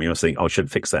pattern, and we always think, oh, I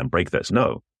should fix that and break that.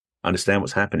 No, understand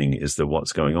what's happening is that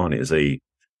what's going on is a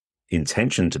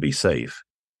intention to be safe.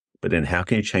 But then how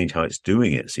can you change how it's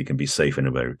doing it so you can be safe in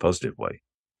a very positive way?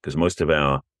 Because most of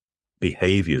our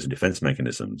behaviors and defense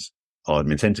mechanisms are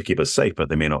intended to keep us safe, but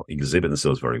they may not exhibit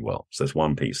themselves very well. So that's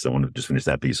one piece. So I want to just finish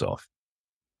that piece off.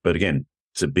 But again,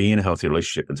 to be in a healthy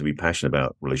relationship and to be passionate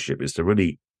about relationship is to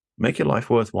really make your life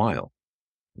worthwhile.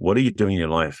 What are you doing in your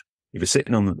life? If you're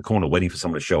sitting on the corner waiting for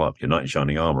someone to show up, your knight in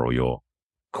shining armor or your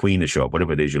queen to show up,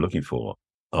 whatever it is you're looking for,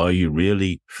 are you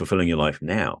really fulfilling your life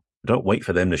now? Don't wait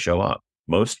for them to show up.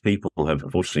 Most people have,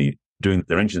 unfortunately,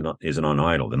 their engine isn't on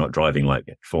idle. They're not driving like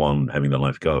full on having their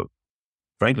life go.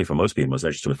 Frankly, for most people, I was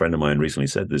actually to a friend of mine recently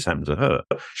said this happened to her.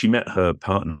 She met her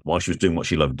partner while she was doing what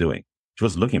she loved doing. She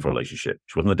wasn't looking for a relationship.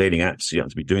 She wasn't on the dating apps. She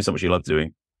happened to be doing something she loved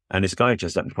doing. And this guy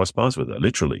just happened to cross paths with her,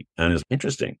 literally. And it's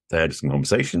interesting. They had some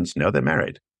conversations. Now they're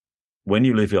married. When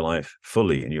you live your life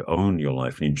fully and you own your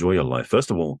life and enjoy your life,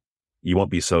 first of all, you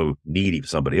won't be so needy for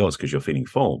somebody else because you're feeling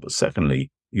full. But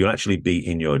secondly, you'll actually be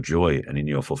in your joy and in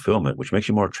your fulfillment, which makes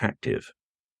you more attractive.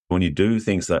 When you do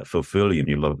things that fulfill you and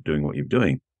you love doing what you're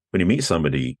doing, when you meet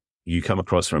somebody, you come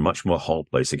across from a much more whole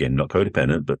place, again, not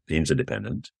codependent, but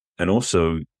interdependent. And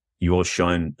also you will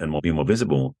shine and be more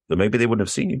visible, then maybe they wouldn't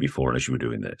have seen you before unless you were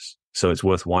doing this. So it's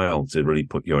worthwhile to really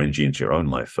put your energy into your own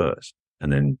life first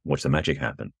and then watch the magic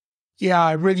happen. Yeah,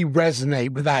 I really resonate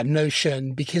with that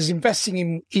notion because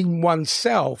investing in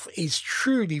oneself is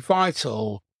truly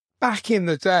vital. Back in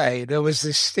the day, there was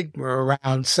this stigma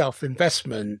around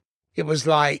self-investment. It was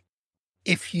like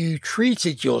if you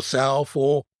treated yourself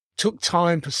or took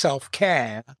time for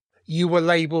self-care, you were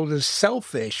labeled as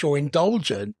selfish or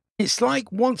indulgent. It's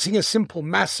like wanting a simple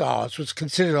massage was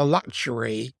considered a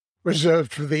luxury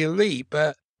reserved for the elite.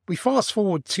 But we fast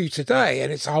forward to today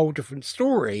and it's a whole different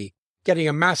story. Getting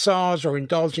a massage or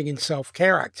indulging in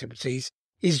self-care activities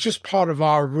is just part of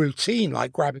our routine,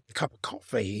 like grabbing a cup of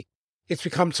coffee. It's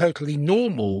become totally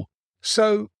normal.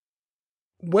 So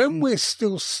when we're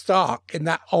still stuck in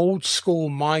that old school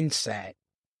mindset,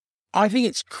 I think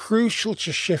it's crucial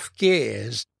to shift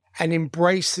gears and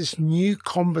embrace this new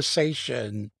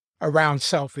conversation around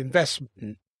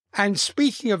self-investment. And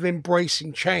speaking of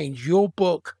embracing change, your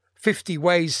book, 50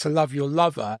 Ways to Love Your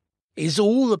Lover, is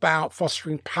all about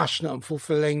fostering passionate and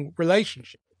fulfilling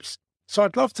relationships. So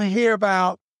I'd love to hear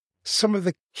about some of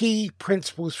the key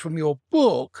principles from your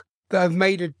book that have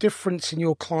made a difference in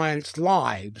your clients'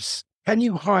 lives. Can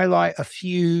you highlight a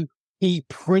few key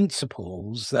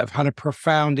principles that have had a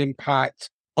profound impact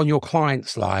on your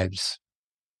clients' lives?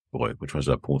 Boy, which one's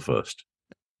that pull first?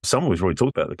 Someone we've already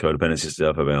talked about the codependency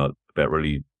stuff about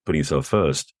really putting yourself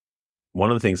first. One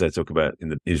of the things I talk about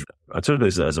is I took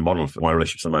this as a model for why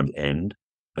relationships sometimes end.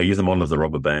 I use the model of the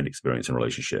rubber band experience in a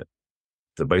relationship.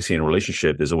 So basically in a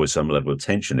relationship, there's always some level of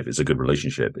tension. If it's a good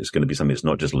relationship, it's going to be something that's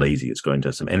not just lazy. It's going to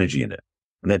have some energy in it.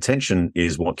 And that tension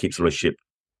is what keeps the relationship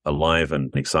alive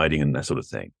and exciting and that sort of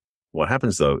thing. What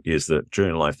happens though is that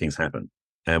during life, things happen.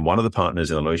 And one of the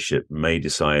partners in the relationship may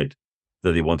decide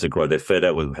that they want to grow. They're fed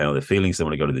up with how they're feeling. So they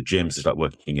want to go to the gym to start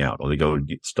working out, or they go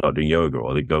and start doing yoga,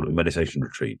 or they go to a meditation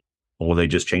retreat, or they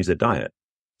just change their diet.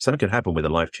 Something can happen where the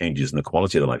life changes and the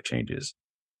quality of the life changes.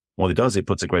 What it does, it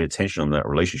puts a greater tension on that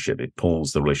relationship. It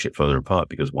pulls the relationship further apart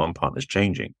because one partner's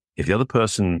changing. If the other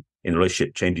person in the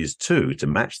relationship changes too to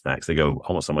match that, because they go,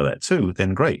 I want some of that too,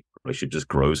 then great. The relationship just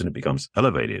grows and it becomes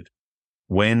elevated.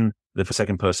 When the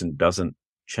second person doesn't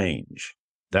change,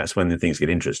 that's when the things get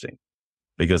interesting.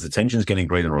 Because the tension is getting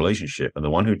greater in a relationship, and the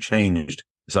one who changed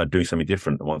decided doing something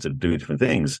different and wanted to do different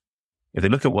things. If they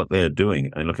look at what they're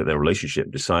doing and look at their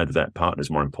relationship, decide that partner is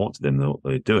more important to them than what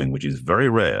they're doing, which is very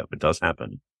rare, but does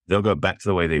happen, they'll go back to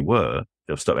the way they were.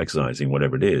 They'll stop exercising,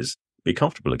 whatever it is, be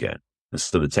comfortable again. And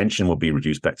so the tension will be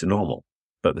reduced back to normal.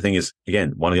 But the thing is,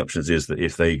 again, one of the options is that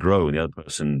if they grow and the other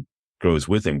person grows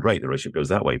with them, great, the relationship goes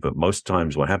that way. But most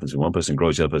times what happens when one person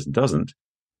grows, the other person doesn't,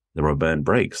 the rubber band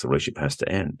breaks, the relationship has to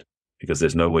end. Because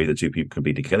there's no way the two people can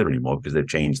be together anymore because they've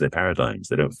changed their paradigms.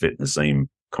 They don't fit in the same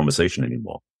conversation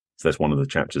anymore. So that's one of the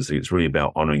chapters. It's really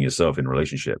about honoring yourself in a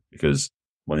relationship, because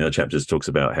one of the other chapters talks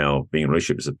about how being in a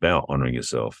relationship is about honoring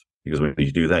yourself, because when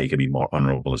you do that, you can be more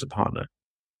honorable as a partner.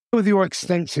 With your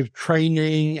extensive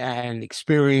training and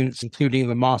experience, including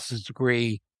the master's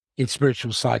degree in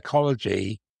spiritual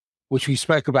psychology, which we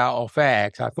spoke about off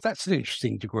air, I thought that's an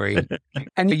interesting degree.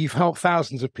 And you've helped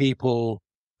thousands of people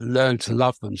learn to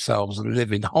love themselves and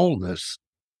live in wholeness.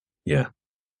 Yeah.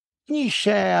 Can you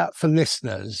share for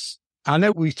listeners, I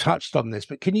know we've touched on this,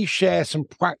 but can you share some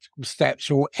practical steps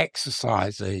or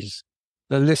exercises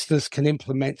the listeners can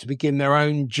implement to begin their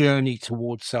own journey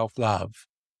towards self-love?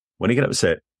 When you get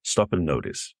upset, stop and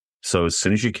notice. So as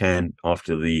soon as you can,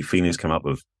 after the feelings come up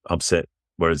of upset,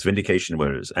 whether it's vindication,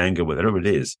 whether it's anger, whatever it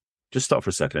is, just stop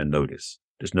for a second and notice.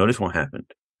 Just notice what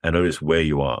happened and notice where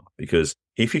you are. Because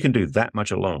if you can do that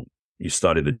much alone, you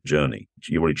started the journey.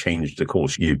 You already changed the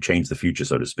course. You've changed the future,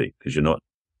 so to speak, because you're not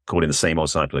caught in the same old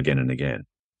cycle again and again.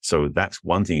 So that's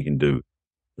one thing you can do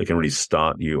that can really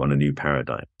start you on a new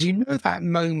paradigm. Do you know that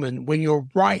moment when you're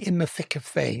right in the thick of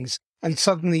things and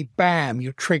suddenly, bam,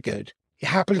 you're triggered? It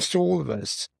happens to all of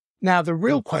us. Now, the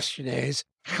real question is,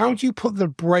 how do you put the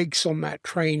brakes on that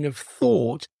train of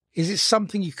thought? Is it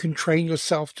something you can train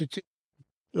yourself to do,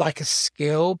 like a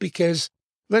skill? Because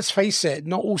let's face it,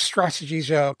 not all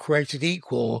strategies are created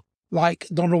equal, like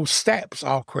not all steps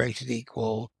are created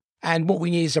equal. And what we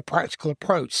need is a practical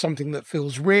approach, something that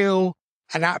feels real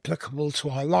and applicable to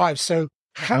our lives. So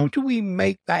how do we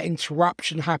make that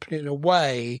interruption happen in a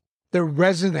way that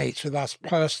resonates with us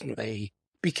personally?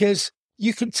 Because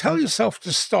you can tell yourself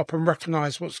to stop and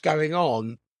recognize what's going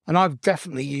on. And I've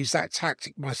definitely used that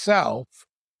tactic myself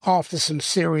after some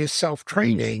serious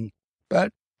self-training.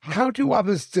 But how do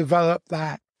others develop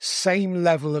that same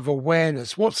level of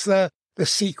awareness? What's the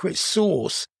secret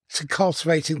sauce to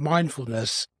cultivating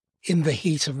mindfulness in the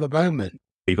heat of the moment?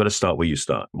 You've got to start where you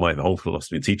start. My whole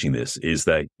philosophy of teaching this is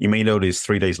that you may notice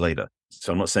 3 days later.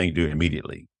 So I'm not saying do it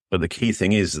immediately. But the key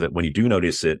thing is that when you do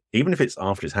notice it, even if it's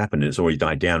after it's happened and it's already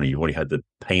died down and you've already had the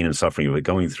pain and suffering of it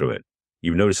going through it,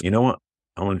 you notice, you know what?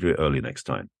 I want to do it early next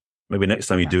time. Maybe next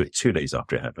time you do it 2 days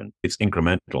after it happened. It's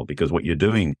incremental because what you're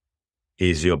doing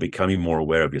is you're becoming more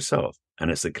aware of yourself. And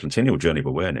it's a continual journey of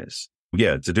awareness.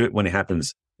 Yeah, to do it when it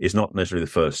happens is not necessarily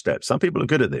the first step. Some people are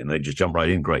good at it and they just jump right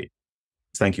in. Great.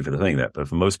 Thank you for saying that. But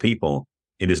for most people,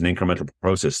 it is an incremental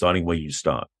process, starting where you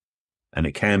start. And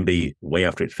it can be way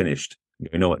after it's finished.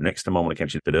 You know what? Next time I want to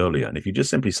catch it a bit earlier. And if you just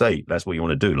simply say that's what you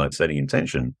want to do, like setting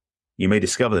intention, you may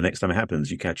discover the next time it happens,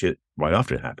 you catch it right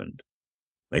after it happened.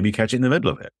 Maybe you catch it in the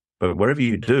middle of it. But wherever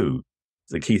you do,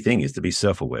 the key thing is to be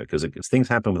self-aware because things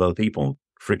happen with other people.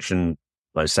 Friction,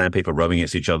 like sandpaper rubbing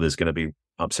against each other is going to be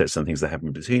upset some things that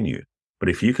happen between you. But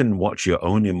if you can watch your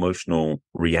own emotional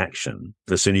reaction,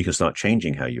 the sooner you can start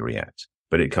changing how you react.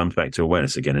 But it comes back to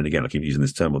awareness again and again. I keep using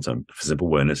this term all the time. Simple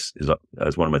awareness is,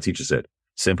 as one of my teachers said,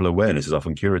 simple awareness is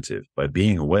often curative. By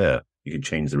being aware, you can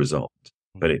change the result.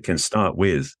 But it can start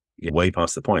with way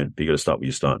past the point. But you got to start where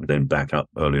you start and then back up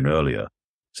earlier and earlier.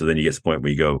 So then you get to the point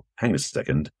where you go, hang on a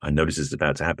second, I notice it's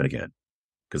about to happen again.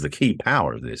 Because the key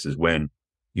power of this is when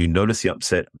you notice the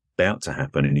upset about to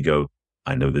happen and you go,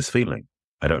 I know this feeling.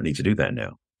 I don't need to do that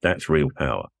now. That's real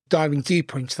power. Diving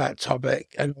deeper into that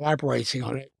topic and elaborating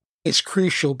on it, it's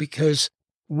crucial because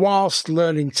whilst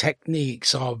learning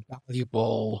techniques are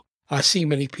valuable, I see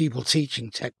many people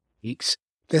teaching techniques,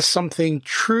 there's something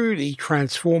truly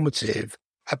transformative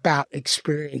about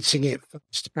experiencing it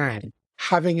firsthand,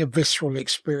 having a visceral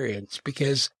experience,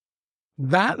 because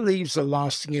that leaves a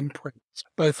lasting imprint,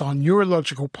 both on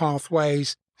neurological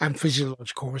pathways and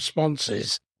physiological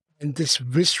responses. And this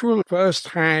visceral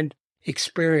first-hand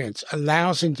experience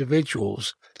allows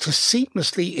individuals to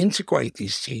seamlessly integrate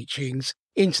these teachings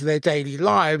into their daily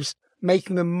lives,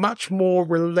 making them much more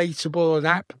relatable and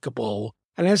applicable.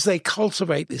 And as they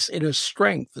cultivate this inner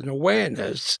strength and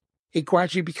awareness, it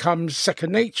gradually becomes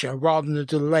second nature rather than a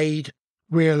delayed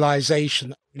realization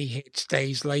that only hits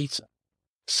days later.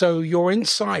 So your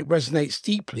insight resonates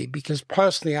deeply because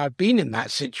personally I've been in that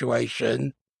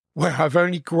situation where I've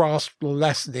only grasped the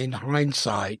lesson in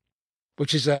hindsight,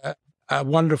 which is a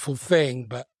wonderful thing,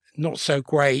 but not so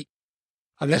great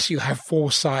unless you have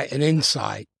foresight and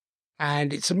insight.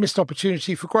 And it's a missed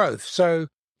opportunity for growth. So,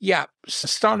 yeah,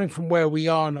 starting from where we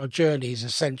are on our journey is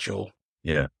essential.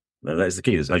 Yeah, that's the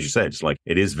key. As you said, it's like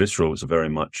it is visceral. It's very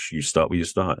much you start where you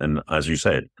start. And as you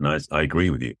said, and I agree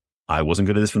with you, I wasn't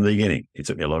good at this from the beginning. It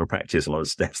took me a lot of practice, a lot of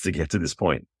steps to get to this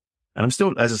point. And I'm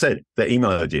still, as I said, the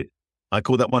email I did, I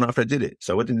called that one after I did it.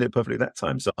 So I didn't do it perfectly that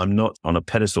time. So I'm not on a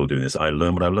pedestal doing this. I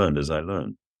learn what I learned as I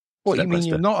learn. What, you mean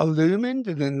you're not illumined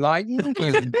and enlightened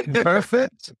and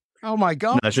perfect? Oh, my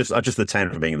God. No, it's just the tan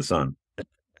from being in the sun.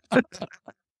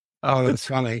 Oh, that's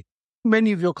funny.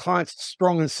 Many of your clients are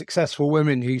strong and successful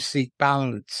women who seek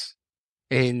balance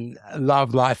in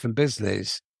love, life, and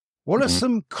business. What are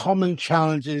some common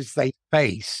challenges they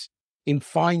face in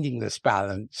finding this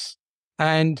balance?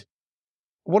 And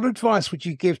what advice would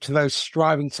you give to those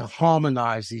striving to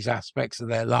harmonize these aspects of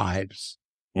their lives?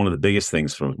 One of the biggest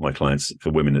things for my clients, for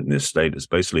women in this state, is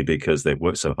basically because they've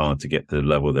worked so hard to get to the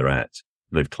level they're at.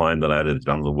 They've climbed the ladder, they've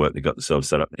done all the work, they've got themselves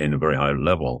set up in a very high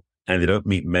level, and they don't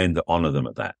meet men that honor them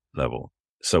at that level.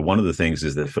 So one of the things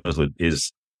is that first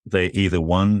is they either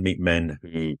meet men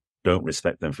who don't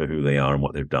respect them for who they are and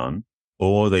what they've done,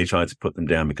 or they try to put them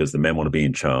down because the men want to be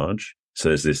in charge. So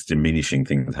there's this diminishing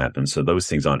thing that happens. So those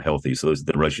things aren't healthy. So those are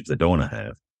the relationships they don't want to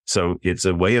have. So it's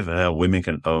a way of how women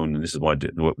can own, and this is why I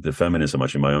work with the feminine so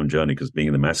much in my own journey, because being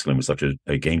in the masculine was such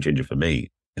a game changer for me.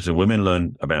 So women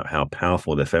learn about how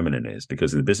powerful their feminine is,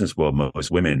 because in the business world,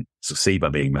 most women succeed by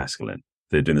being masculine.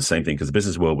 They're doing the same thing because the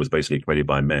business world was basically created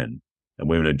by men, and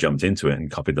women had jumped into it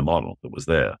and copied the model that was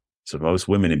there. So most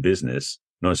women in business,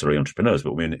 not necessarily entrepreneurs,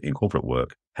 but women in corporate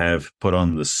work, have put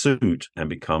on the suit and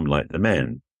become like the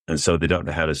men. And so they don't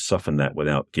know how to soften that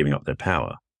without giving up their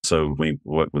power. So when we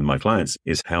work with my clients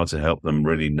is how to help them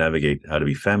really navigate how to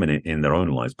be feminine in their own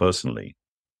lives personally,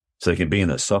 so they can be in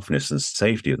that softness and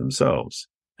safety of themselves.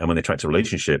 And when they attract a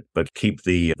relationship, but keep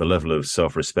the level of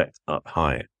self-respect up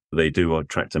high, they do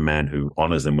attract a man who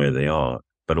honors them where they are,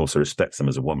 but also respects them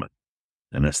as a woman.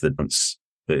 And that's that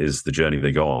is the journey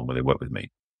they go on when they work with me.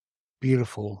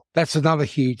 Beautiful. That's another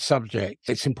huge subject.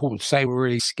 It's important to say we're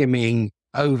really skimming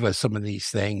over some of these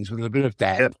things with a bit of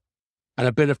depth and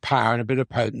a bit of power and a bit of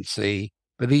potency.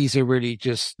 But these are really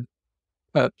just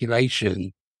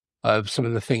percolation of some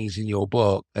of the things in your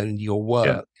book and your work.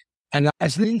 Yeah. And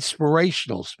as an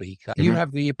inspirational speaker, you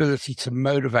have the ability to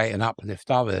motivate and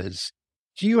uplift others.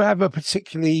 Do you have a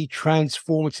particularly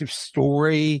transformative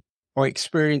story or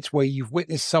experience where you've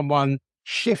witnessed someone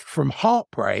shift from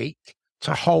heartbreak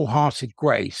to wholehearted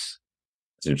grace?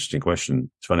 It's an interesting question.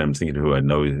 It's funny, I'm thinking of who I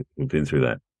know who've been through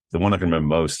that. The one I can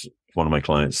remember most, one of my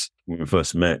clients, when we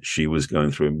first met, she was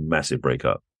going through a massive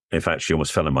breakup. In fact, she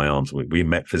almost fell in my arms. We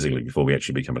met physically before we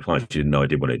actually became a client. She didn't know I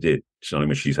did what I did. So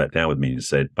when she sat down with me and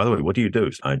said, by the way, what do you do?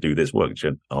 I do this work. She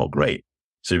said, oh, great.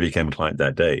 So we became a client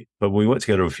that day. But we worked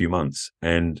together a few months.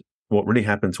 And what really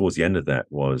happened towards the end of that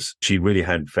was she really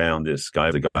had found this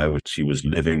guy, the guy she was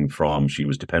living from, she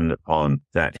was dependent upon,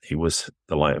 that he was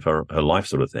the light of her life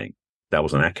sort of thing. That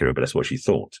wasn't accurate, but that's what she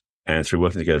thought. And through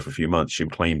working together for a few months, she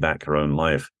claimed back her own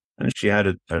life. And she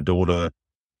had a daughter.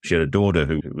 She had a daughter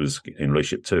who was in a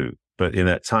relationship too. But in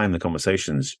that time, the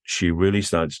conversations, she really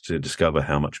started to discover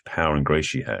how much power and grace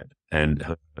she had, and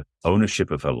her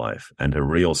ownership of her life, and her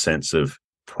real sense of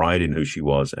pride in who she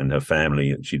was and her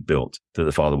family that she'd built, that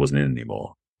the father wasn't in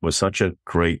anymore, was such a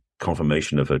great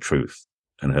confirmation of her truth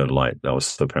and her light that I was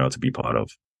so proud to be part of.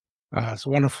 It's a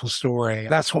wonderful story.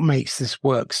 That's what makes this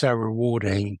work so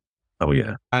rewarding. Oh,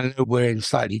 yeah. I know we're in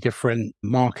slightly different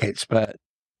markets, but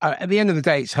at the end of the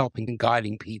day, it's helping and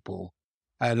guiding people.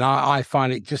 And I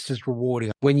find it just as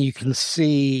rewarding when you can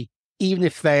see, even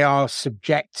if they are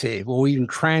subjective or even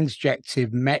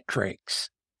transjective metrics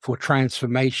for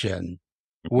transformation,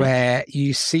 where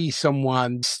you see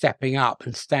someone stepping up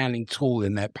and standing tall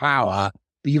in their power,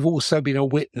 but you've also been a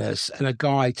witness and a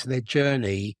guide to their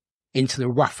journey into the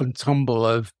rough and tumble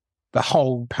of the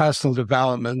whole personal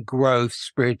development, growth,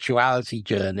 spirituality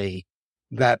journey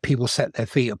that people set their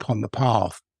feet upon the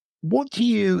path. What do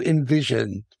you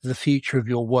envision the future of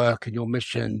your work and your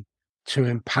mission to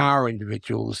empower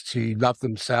individuals to love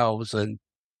themselves and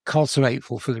cultivate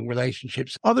fulfilling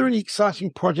relationships? Are there any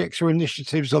exciting projects or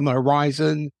initiatives on the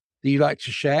horizon that you'd like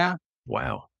to share?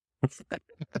 Wow.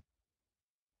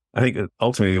 I think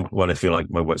ultimately what I feel like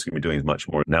my work's going to be doing is much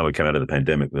more. Now we come out of the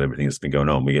pandemic with everything that's been going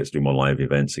on, we get to do more live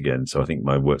events again. So I think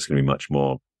my work's going to be much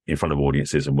more in front of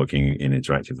audiences and working in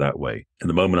interactive that way. At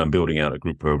the moment, I'm building out a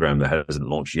group program that hasn't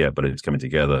launched yet, but it's coming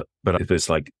together. But if it's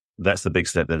like, that's the big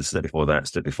step, then step before that,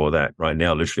 step before that. Right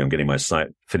now, literally, I'm getting my site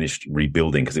finished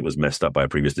rebuilding because it was messed up by a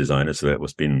previous designer. So it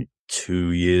was been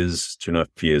 2.5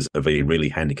 years of a really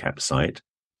handicapped site.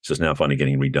 So it's now finally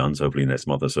getting redone. So hopefully next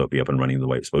month or so it'll be up and running the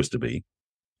way it's supposed to be.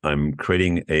 I'm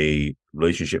creating a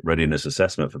relationship readiness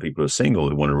assessment for people who are single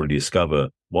who want to really discover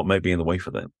what might be in the way for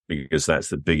them, because that's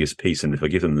the biggest piece. And if I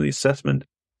give them the assessment,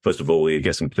 first of all, it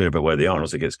gets them clear about where they are, and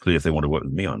also gets clear if they want to work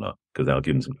with me or not, because that'll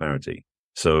give them some clarity.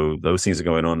 So those things are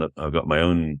going on. I've got my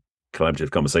own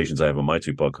collaborative conversations I have on my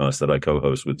 2 podcasts that I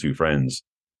co-host with 2 friends.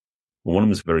 One of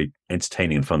them is very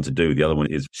entertaining and fun to do. The other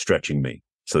one is stretching me.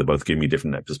 So they both give me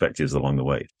different perspectives along the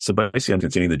way. So basically, I'm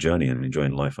continuing the journey and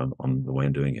enjoying life on the way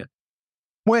I'm doing it.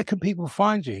 Where can people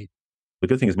find you? The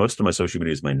good thing is most of my social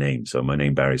media is my name. So my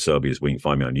name, Barry Selby, is where you can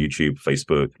find me on YouTube,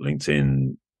 Facebook,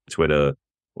 LinkedIn, Twitter,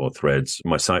 or Threads.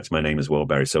 My site's my name as well,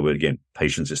 Barry Selby. Again,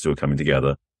 patience is still coming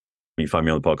together. You can find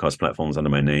me on the podcast platforms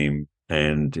under my name.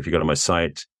 And if you go to my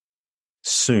site,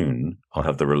 soon I'll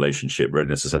have the relationship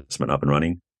readiness assessment up and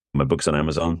running. My book's on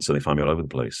Amazon, so they find me all over the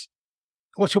place.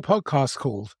 What's your podcast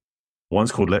called?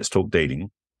 One's called Let's Talk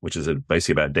Dating, which is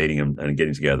basically about dating and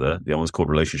getting together. The other one's called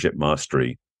Relationship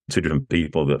Mastery. 2 different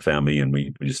people that found me and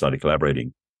we just started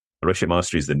collaborating. Relationship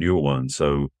Mastery is the newer one.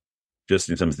 So just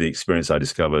in terms of the experience, I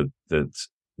discovered that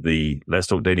the Let's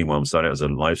Talk Dating one started out as a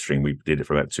live stream. We did it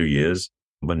for about 2 years.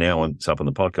 But now it's up on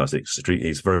the podcast.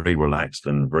 It's very relaxed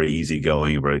and very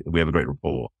easygoing. We have a great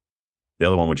rapport. The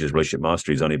other one, which is Relationship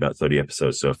Mastery, is only about 30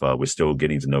 episodes so far. We're still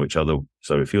getting to know each other.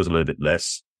 So it feels a little bit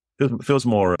less, feels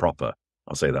more proper.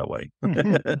 I'll say that way.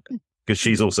 Because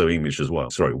she's also English as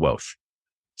well. Sorry, Welsh.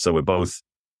 So we're both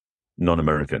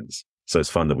non-Americans. So it's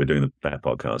fun that we're doing that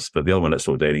podcast. But the other one, Let's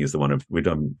Talk Dating, is the one we've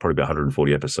done probably about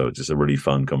 140 episodes. It's a really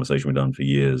fun conversation we've done for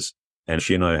years. And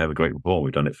she and I have a great rapport.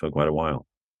 We've done it for quite a while.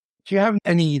 Do you have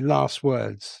any last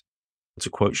words? To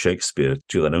quote Shakespeare,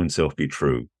 to thine own self be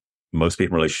true. Most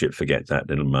people in a relationship forget that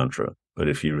little mantra. But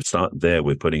if you start there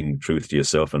with putting truth to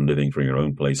yourself and living from your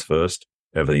own place first,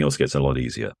 everything else gets a lot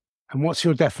easier. And what's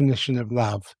your definition of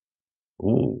love?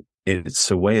 Oh, it's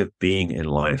a way of being in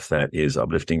life that is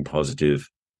uplifting, positive,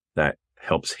 that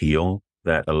helps heal,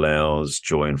 that allows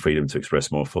joy and freedom to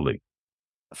express more fully.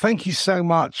 Thank you so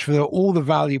much for all the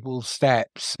valuable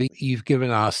steps that you've given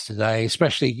us today,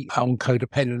 especially on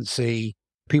codependency.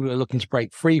 People are looking to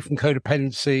break free from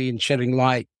codependency and shedding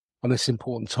light on this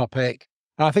important topic.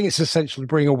 And I think it's essential to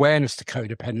bring awareness to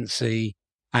codependency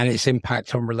and its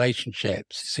impact on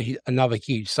relationships. It's another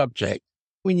huge subject.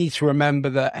 We need to remember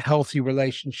that healthy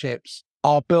relationships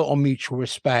are built on mutual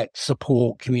respect,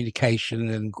 support, communication,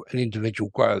 and individual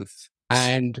growth.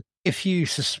 And if you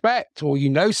suspect or you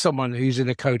know someone who's in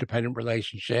a codependent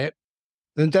relationship,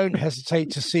 then don't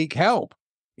hesitate to seek help.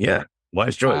 Yeah,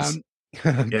 wise choice.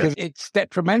 Because it's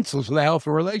detrimental to the health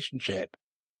of a relationship.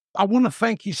 I want to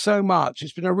thank you so much.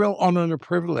 It's been a real honor and a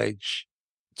privilege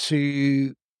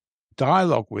to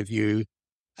dialogue with you.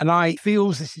 And I feel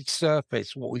this is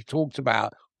surface, what we've talked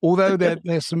about, although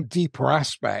there's some deeper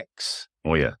aspects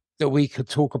that we could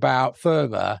talk about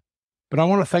further. But I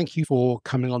want to thank you for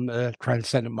coming on the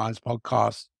Transcendent Minds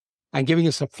podcast and giving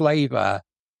us a flavor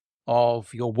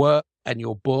of your work and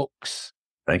your books.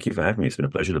 Thank you for having me. It's been a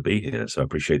pleasure to be here. So I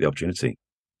appreciate the opportunity.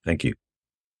 Thank you.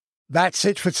 That's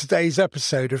it for today's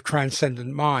episode of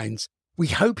Transcendent Minds. We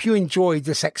hope you enjoyed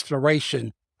this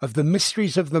exploration of the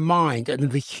mysteries of the mind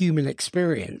and the human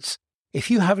experience. If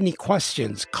you have any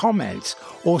questions, comments,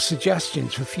 or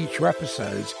suggestions for future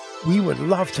episodes, we would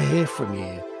love to hear from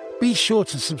you. Be sure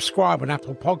to subscribe on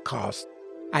Apple Podcasts.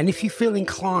 And if you feel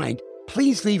inclined,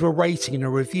 please leave a rating and a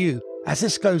review, as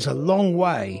this goes a long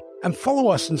way. And follow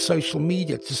us on social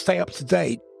media to stay up to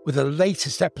date with the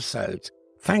latest episodes.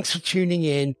 Thanks for tuning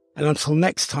in. And until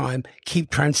next time,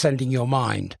 keep transcending your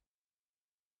mind.